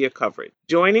local media coverage.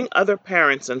 Joining other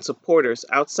parents and supporters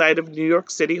outside of New York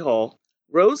City Hall,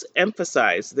 Rose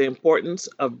emphasized the importance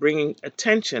of bringing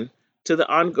attention to the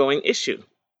ongoing issue.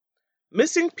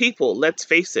 "Missing people, let's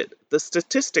face it, the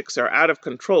statistics are out of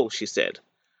control," she said.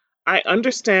 "I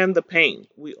understand the pain.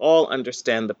 We all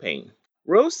understand the pain."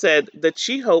 Rose said that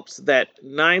she hopes that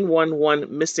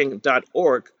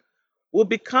 911missing.org will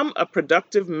become a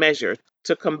productive measure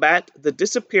to combat the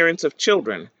disappearance of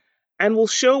children and will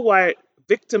show why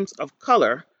victims of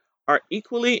color are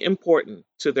equally important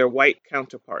to their white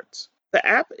counterparts. The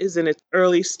app is in its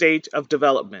early stage of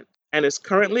development and is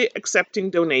currently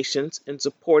accepting donations in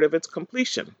support of its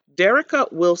completion.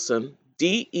 Derica Wilson,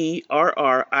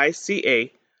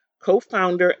 DERRICA,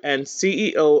 co-founder and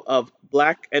CEO of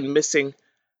Black and Missing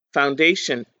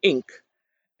Foundation, Inc.,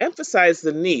 emphasized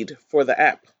the need for the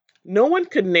app. "No one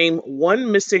could name one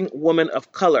missing woman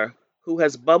of color who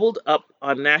has bubbled up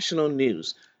on national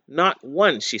news. Not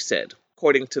one," she said,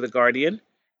 according to The Guardian.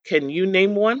 "Can you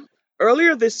name one?"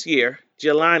 Earlier this year,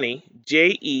 Jelani,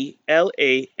 Jelani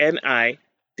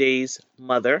Day's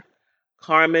mother,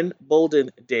 Carmen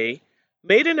Bolden Day,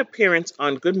 made an appearance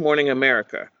on Good Morning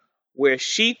America, where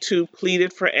she too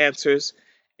pleaded for answers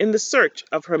in the search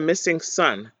of her missing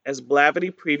son, as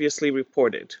Blavity previously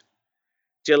reported.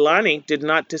 "Jelani did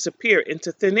not disappear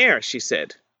into thin air," she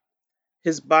said.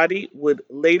 His body would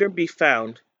later be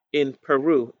found in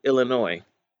Peru, Illinois.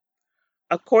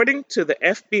 According to the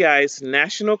FBI's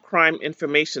National Crime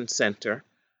Information Center,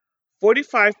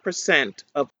 45%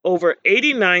 of over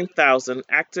 89,000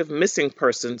 active missing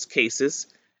persons cases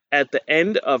at the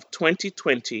end of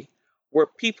 2020 were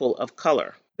people of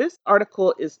color. This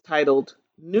article is titled,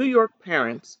 "New York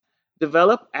Parents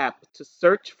Develop App to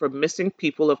Search for Missing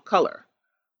People of Color,"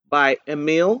 by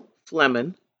Emil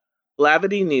Fleming,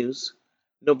 Blavity News,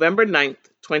 November 9th,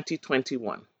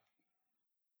 2021.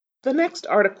 The next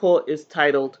article is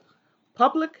titled,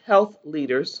 "Public Health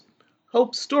Leaders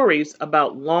Hope Stories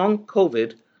About Long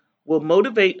COVID Will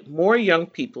Motivate More Young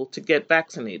People to Get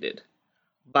Vaccinated,"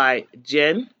 by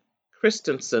Jen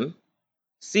Christensen,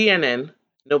 CNN,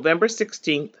 November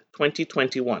 16th,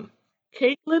 2021.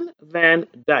 Caitlin Van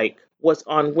Dyke was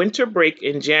on winter break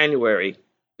in January,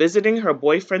 visiting her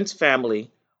boyfriend's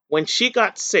family when she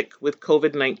got sick with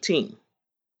COVID-19.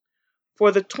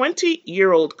 For the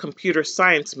 20-year-old computer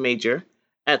science major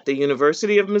at the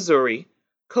University of Missouri,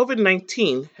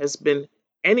 COVID-19 has been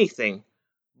anything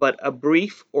but a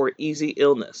brief or easy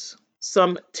illness.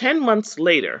 Some 10 months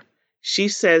later, she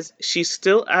says she's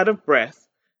still out of breath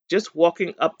just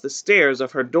walking up the stairs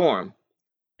of her dorm,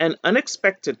 an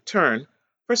unexpected turn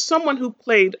for someone who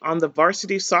played on the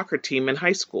varsity soccer team in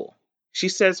high school. She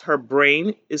says her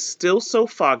brain is still so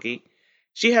foggy,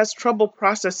 she has trouble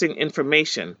processing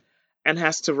information and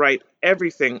has to write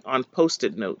everything on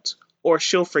Post-it notes, or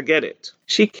she'll forget it.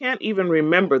 She can't even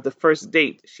remember the first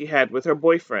date she had with her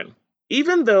boyfriend.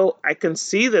 "Even though I can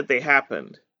see that they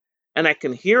happened, and I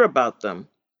can hear about them,"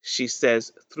 she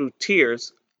says through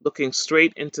tears, looking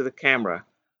straight into the camera,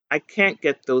 "I can't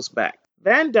get those back."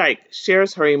 Van Dyke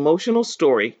shares her emotional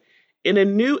story in a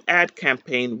new ad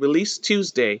campaign released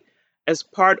Tuesday as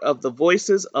part of the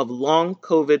Voices of Long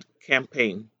COVID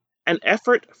campaign, an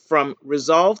effort from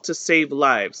Resolve to Save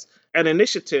Lives, an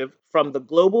initiative from the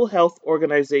global health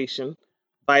organization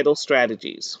Vital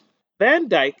Strategies. Van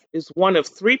Dyke is one of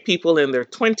 3 people in their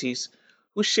 20s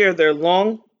who share their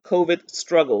long COVID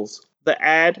struggles, the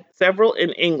ad, several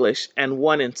in English and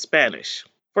one in Spanish.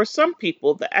 For some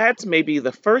people, the ads may be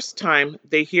the first time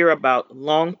they hear about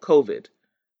long COVID,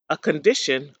 a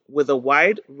condition with a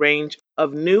wide range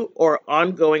of new or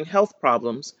ongoing health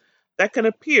problems that can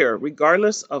appear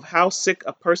regardless of how sick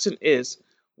a person is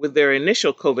with their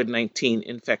initial COVID-19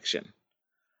 infection.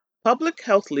 Public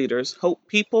health leaders hope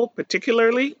people,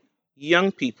 particularly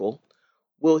young people,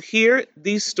 will hear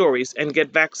these stories and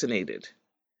get vaccinated.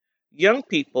 Young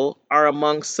people are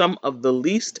among some of the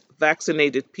least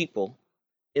vaccinated people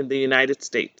in the United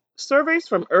States. Surveys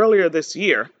from earlier this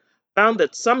year found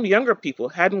that some younger people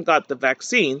hadn't got the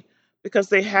vaccine because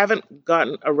they haven't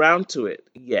gotten around to it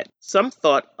yet. Some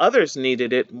thought others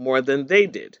needed it more than they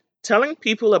did. Telling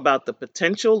people about the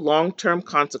potential long-term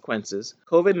consequences of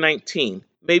COVID-19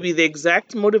 may be the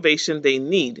exact motivation they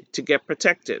need to get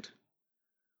protected.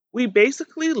 We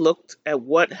basically looked at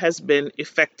what has been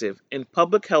effective in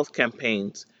public health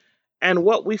campaigns, and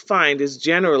what we find is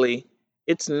generally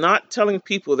it's not telling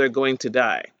people they're going to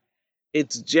die.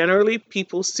 It's generally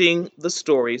people seeing the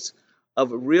stories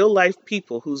of real life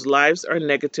people whose lives are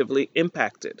negatively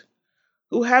impacted,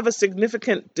 who have a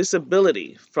significant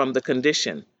disability from the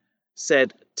condition,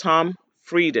 said Tom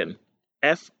Frieden,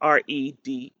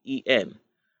 Freden,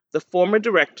 the former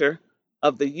director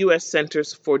of the U.S.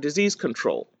 Centers for Disease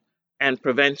Control and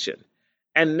Prevention,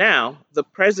 and now the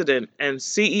president and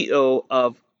CEO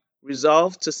of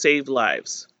Resolve to Save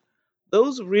Lives.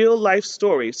 Those real life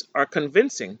stories are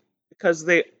convincing because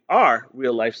they are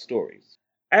real life stories.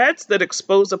 Ads that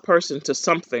expose a person to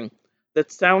something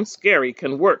that sounds scary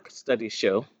can work, studies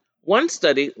show. One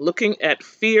study, looking at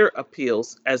fear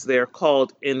appeals, as they are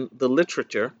called in the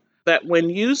literature, that when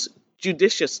used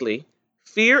judiciously,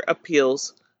 fear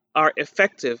appeals are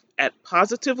effective at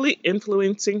positively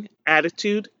influencing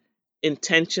attitude,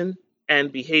 intention,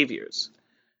 and behaviors.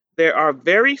 There are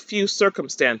very few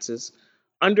circumstances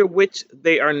under which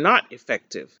they are not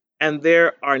effective, and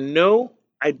there are no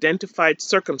identified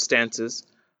circumstances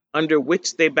under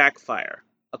which they backfire,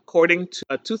 according to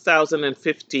a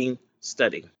 2015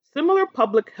 study. Similar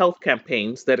public health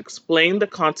campaigns that explain the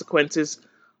consequences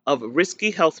of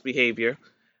risky health behavior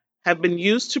have been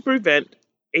used to prevent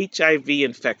HIV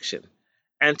infection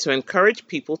and to encourage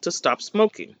people to stop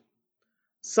smoking.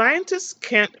 Scientists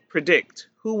can't predict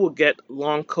who will get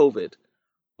long COVID,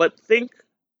 but think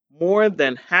more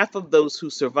than half of those who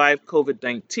survive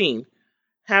COVID-19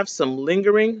 have some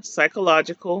lingering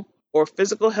psychological or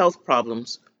physical health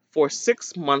problems for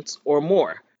 6 months or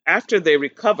more after they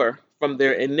recover from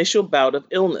their initial bout of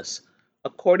illness,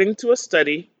 according to a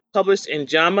study published in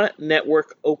JAMA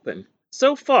Network Open.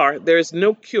 So far, there is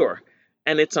no cure,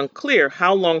 and it's unclear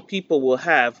how long people will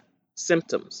have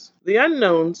symptoms. The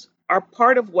unknowns are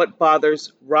part of what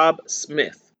bothers Rob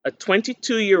Smith, a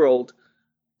 22-year-old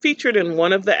featured in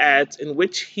one of the ads in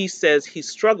which he says he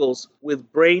struggles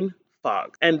with brain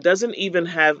fog and doesn't even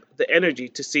have the energy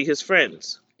to see his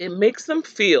friends. It makes them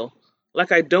feel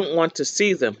like I don't want to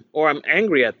see them or I'm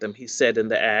angry at them, he said in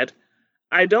the ad.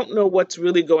 I don't know what's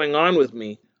really going on with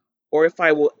me or if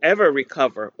I will ever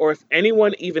recover or if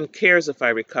anyone even cares if I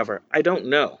recover. I don't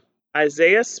know.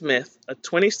 Isaiah Smith, a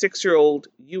 26-year-old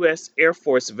U.S. Air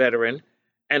Force veteran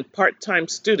and part-time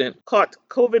student, caught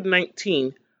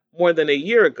COVID-19 more than a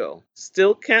year ago,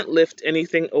 still can't lift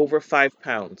anything over 5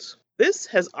 pounds. This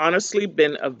has honestly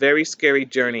been a very scary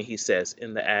journey, he says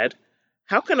in the ad.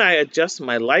 How can I adjust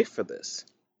my life for this?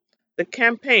 The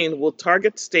campaign will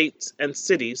target states and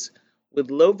cities with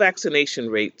low vaccination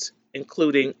rates,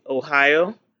 including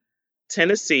Ohio,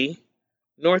 Tennessee,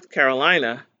 North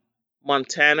Carolina,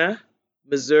 Montana,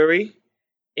 Missouri,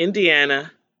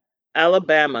 Indiana,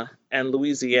 Alabama, and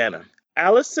Louisiana.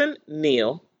 Allison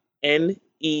Neal,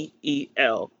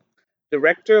 Neel,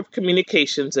 Director of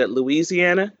Communications at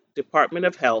Louisiana Department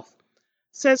of Health,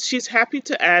 says she's happy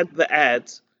to add the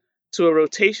ads to a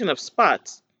rotation of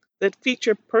spots that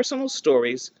feature personal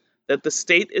stories that the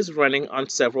state is running on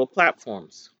several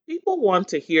platforms. People want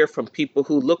to hear from people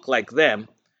who look like them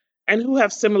and who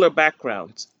have similar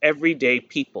backgrounds, everyday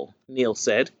people, Neal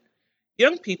said.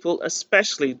 Young people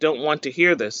especially don't want to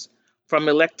hear this from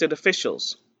elected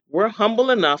officials. We're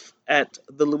humble enough at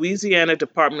the Louisiana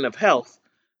Department of Health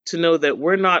to know that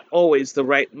we're not always the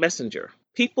right messenger.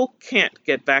 People can't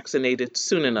get vaccinated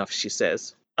soon enough, she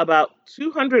says. About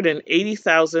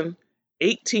 280,000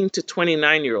 18 to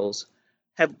 29-year-olds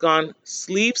have gone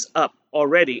sleeves up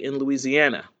already in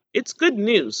Louisiana. It's good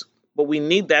news, but we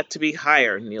need that to be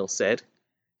higher, Neal said.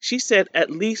 She said at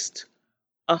least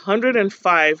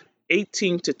 105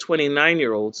 18 to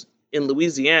 29-year-olds in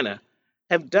Louisiana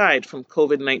have died from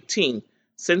COVID-19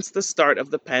 since the start of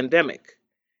the pandemic.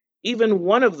 Even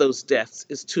one of those deaths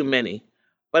is too many,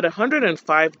 But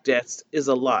 105 deaths is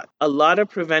a lot of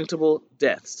preventable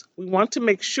deaths. We want to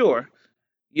make sure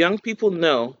young people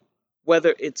know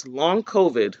whether it's long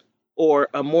COVID or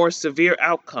a more severe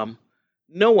outcome,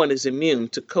 no one is immune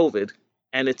to COVID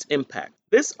and its impact.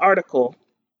 This article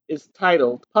is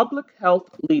titled Public Health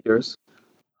Leaders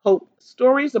Hope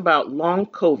Stories About Long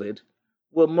COVID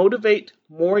Will Motivate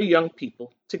More Young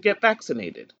People to Get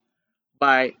Vaccinated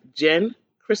by Jen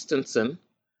Christensen,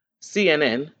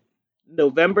 CNN,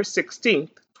 November 16,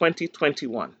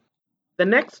 2021. The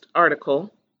next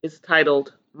article is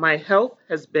titled My Health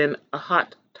Has Been a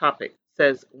Hot Topic,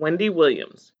 says Wendy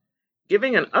Williams,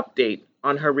 giving an update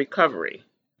on her recovery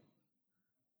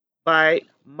by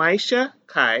Maisha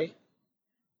Kai,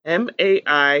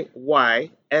 Maiyshha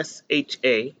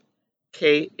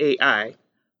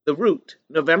The Root,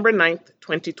 November 9,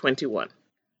 2021.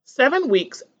 7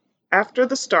 weeks after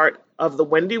the start of the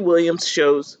Wendy Williams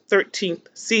Show's 13th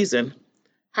season,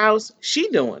 how's she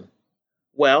doing?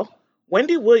 Well,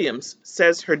 Wendy Williams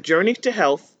says her journey to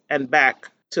health and back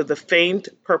to the famed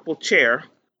purple chair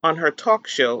on her talk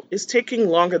show is taking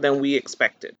longer than we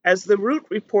expected. As The Root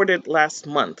reported last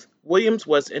month, Williams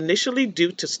was initially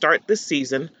due to start this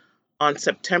season on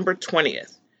September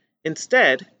 20th.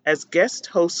 Instead, as guest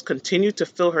hosts continue to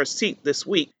fill her seat this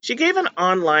week, she gave an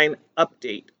online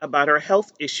update about her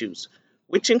health issues,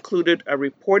 which included a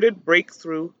reported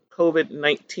breakthrough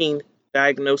COVID-19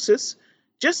 diagnosis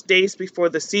just days before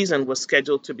the season was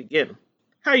scheduled to begin.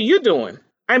 How you doing?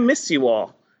 I miss you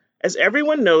all. As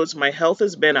everyone knows, my health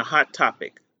has been a hot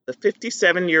topic, the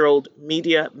 57-year-old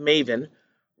media maven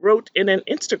wrote in an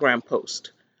Instagram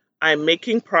post. I'm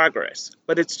making progress,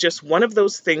 but it's just one of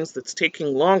those things that's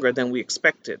taking longer than we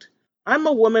expected. I'm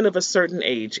a woman of a certain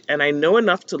age, and I know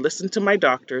enough to listen to my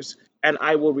doctors, and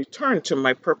I will return to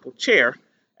my purple chair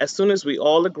as soon as we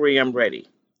all agree I'm ready.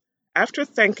 After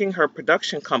thanking her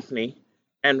production company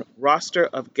and roster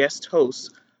of guest hosts,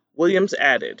 Williams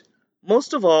added,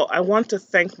 most of all, I want to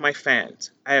thank my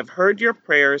fans. I have heard your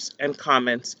prayers and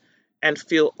comments and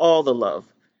feel all the love.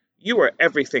 You are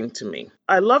everything to me.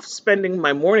 I love spending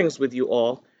my mornings with you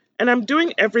all, and I'm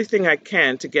doing everything I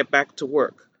can to get back to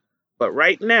work. But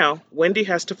right now, Wendy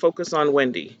has to focus on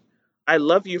Wendy. I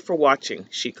love you for watching,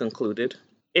 she concluded.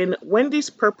 In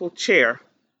Wendy's purple chair,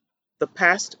 the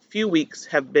past few weeks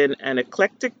have been an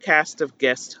eclectic cast of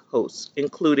guest hosts,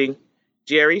 including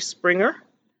Jerry Springer,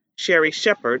 Sherry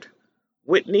Shepard,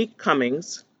 Whitney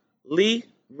Cummings, Lee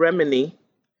Remini,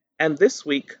 and this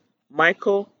week,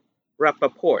 Michael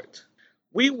Rappaport.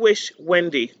 We wish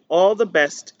Wendy all the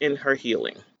best in her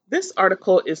healing. This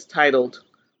article is titled,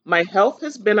 My Health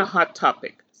Has Been a Hot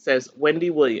Topic, says Wendy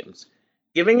Williams,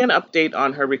 giving an update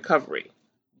on her recovery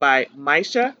by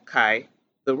Maisha Kai,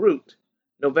 The Root,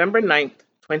 November 9,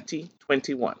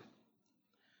 2021.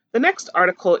 The next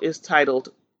article is titled,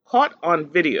 Caught on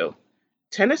Video,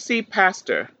 Tennessee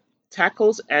Pastor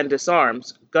Tackles and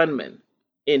Disarms Gunman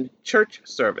in Church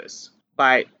Service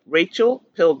by Rachel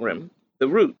Pilgrim, The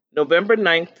Root, November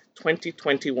 9,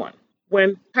 2021.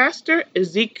 When Pastor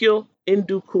Ezekiel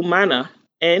Ndukumana,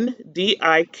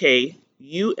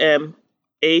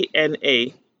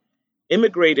 Ndikumanana,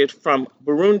 immigrated from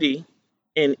Burundi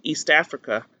in East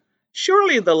Africa,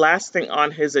 surely the last thing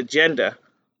on his agenda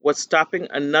was stopping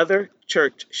another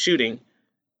church shooting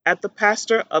at the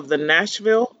pastor of the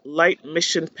Nashville Light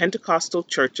Mission Pentecostal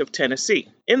Church of Tennessee.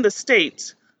 In the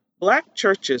States, Black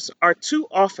churches are too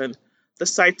often the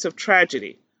sites of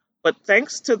tragedy, but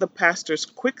thanks to the pastor's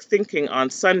quick thinking on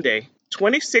Sunday,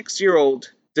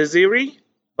 26-year-old Desiree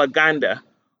Baganda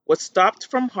was stopped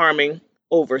from harming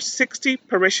over 60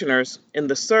 parishioners in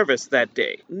the service that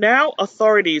day. Now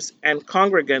authorities and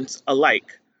congregants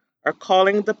alike are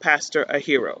calling the pastor a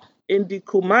hero.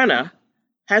 Ndikumana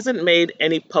hasn't made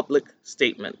any public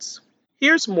statements.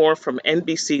 Here's more from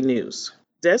NBC News.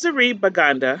 Desiree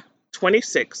Baganda,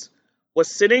 26, was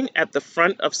sitting at the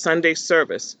front of Sunday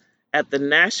service at the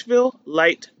Nashville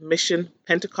Light Mission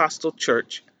Pentecostal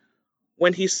Church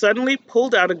when he suddenly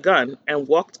pulled out a gun and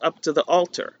walked up to the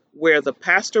altar, where the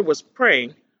pastor was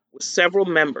praying with several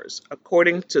members,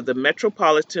 according to the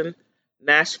Metropolitan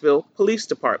Nashville Police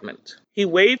Department. He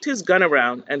waved his gun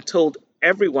around and told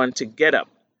everyone to get up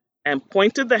and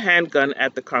pointed the handgun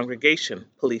at the congregation,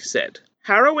 police said.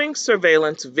 Harrowing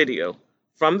surveillance video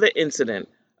from the incident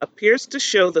appears to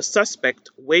show the suspect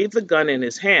wave the gun in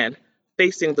his hand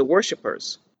facing the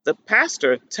worshipers. The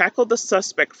pastor tackled the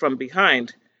suspect from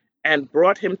behind and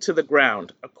brought him to the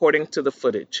ground, according to the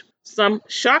footage. Some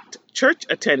shocked church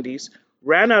attendees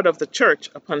ran out of the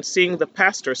church upon seeing the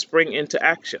pastor spring into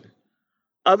action.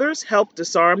 Others helped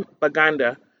disarm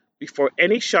Baganda before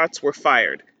any shots were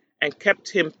fired, and kept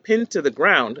him pinned to the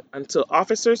ground until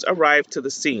officers arrived to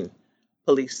the scene,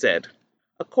 police said.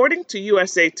 According to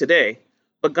USA Today,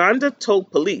 Baganda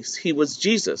told police he was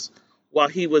Jesus while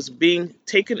he was being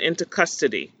taken into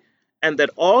custody and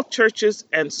that all churches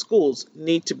and schools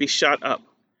need to be shut up.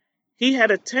 He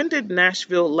had attended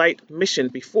Nashville Light Mission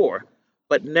before,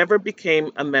 but never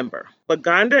became a member.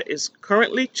 Baganda is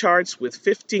currently charged with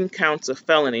 15 counts of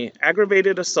felony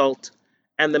aggravated assault,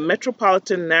 and the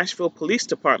Metropolitan Nashville Police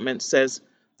Department says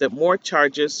that more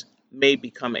charges may be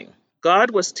coming.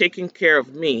 God was taking care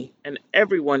of me and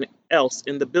everyone else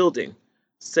in the building,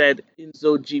 said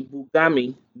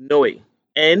Nzojibugami Noe,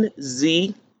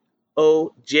 Nzojibugami,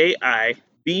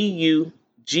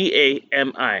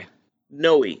 Noe,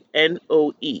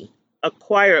 Noe, a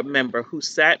choir member who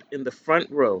sat in the front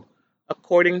row,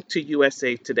 according to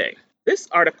USA Today. This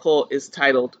article is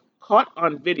titled, Caught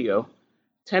on Video,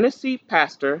 Tennessee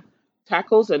Pastor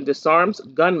Tackles and Disarms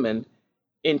Gunman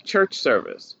in Church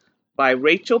Service, by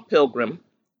Rachel Pilgrim,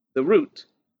 The Root,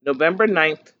 November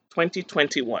 9th,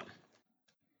 2021.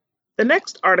 The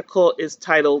next article is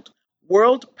titled,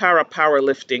 World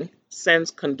Para-Powerlifting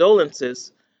Sends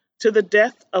Condolences to the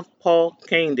Death of Paul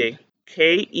Kehinde,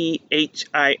 Kehinde,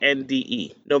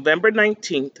 November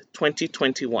 19th,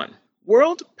 2021.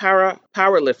 World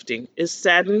Para-Powerlifting is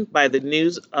saddened by the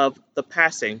news of the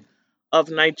passing of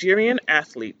Nigerian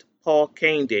athlete Paul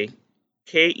Kehinde,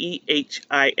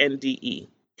 Kehinde.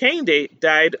 Kehinde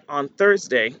died on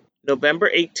Thursday, November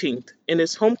 18th, in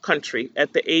his home country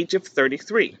at the age of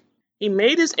 33. He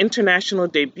made his international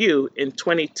debut in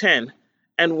 2010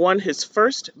 and won his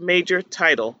first major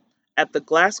title at the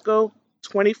Glasgow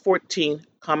 2014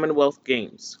 Commonwealth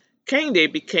Games.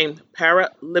 Kehinde became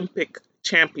Paralympic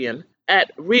champion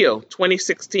at Rio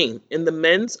 2016 in the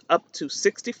men's up to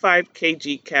 65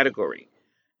 kg category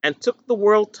and took the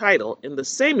world title in the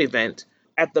same event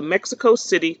at the Mexico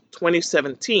City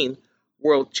 2017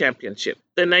 World Championship.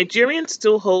 The Nigerian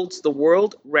still holds the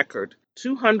world record,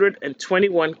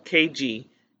 221 kg,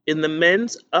 in the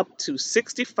men's up to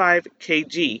 65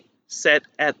 kg set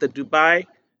at the Dubai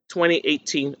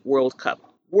 2018 World Cup.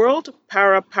 World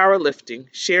Para-Powerlifting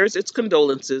shares its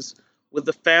condolences with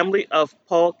the family of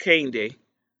Paul Kehinde,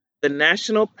 the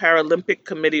National Paralympic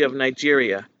Committee of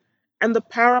Nigeria, and the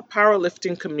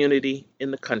para-powerlifting community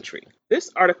in the country.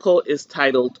 This article is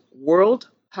titled, World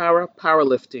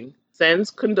Para-Powerlifting Sends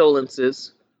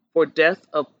Condolences for Death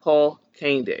of Paul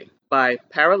Kehinde, by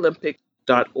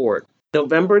Paralympic.org,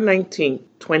 November 19,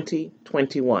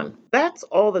 2021. That's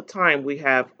all the time we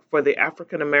have for the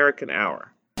African American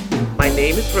Hour. My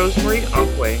name is Rosemarie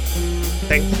Onwukwe.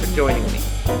 Thanks for joining me.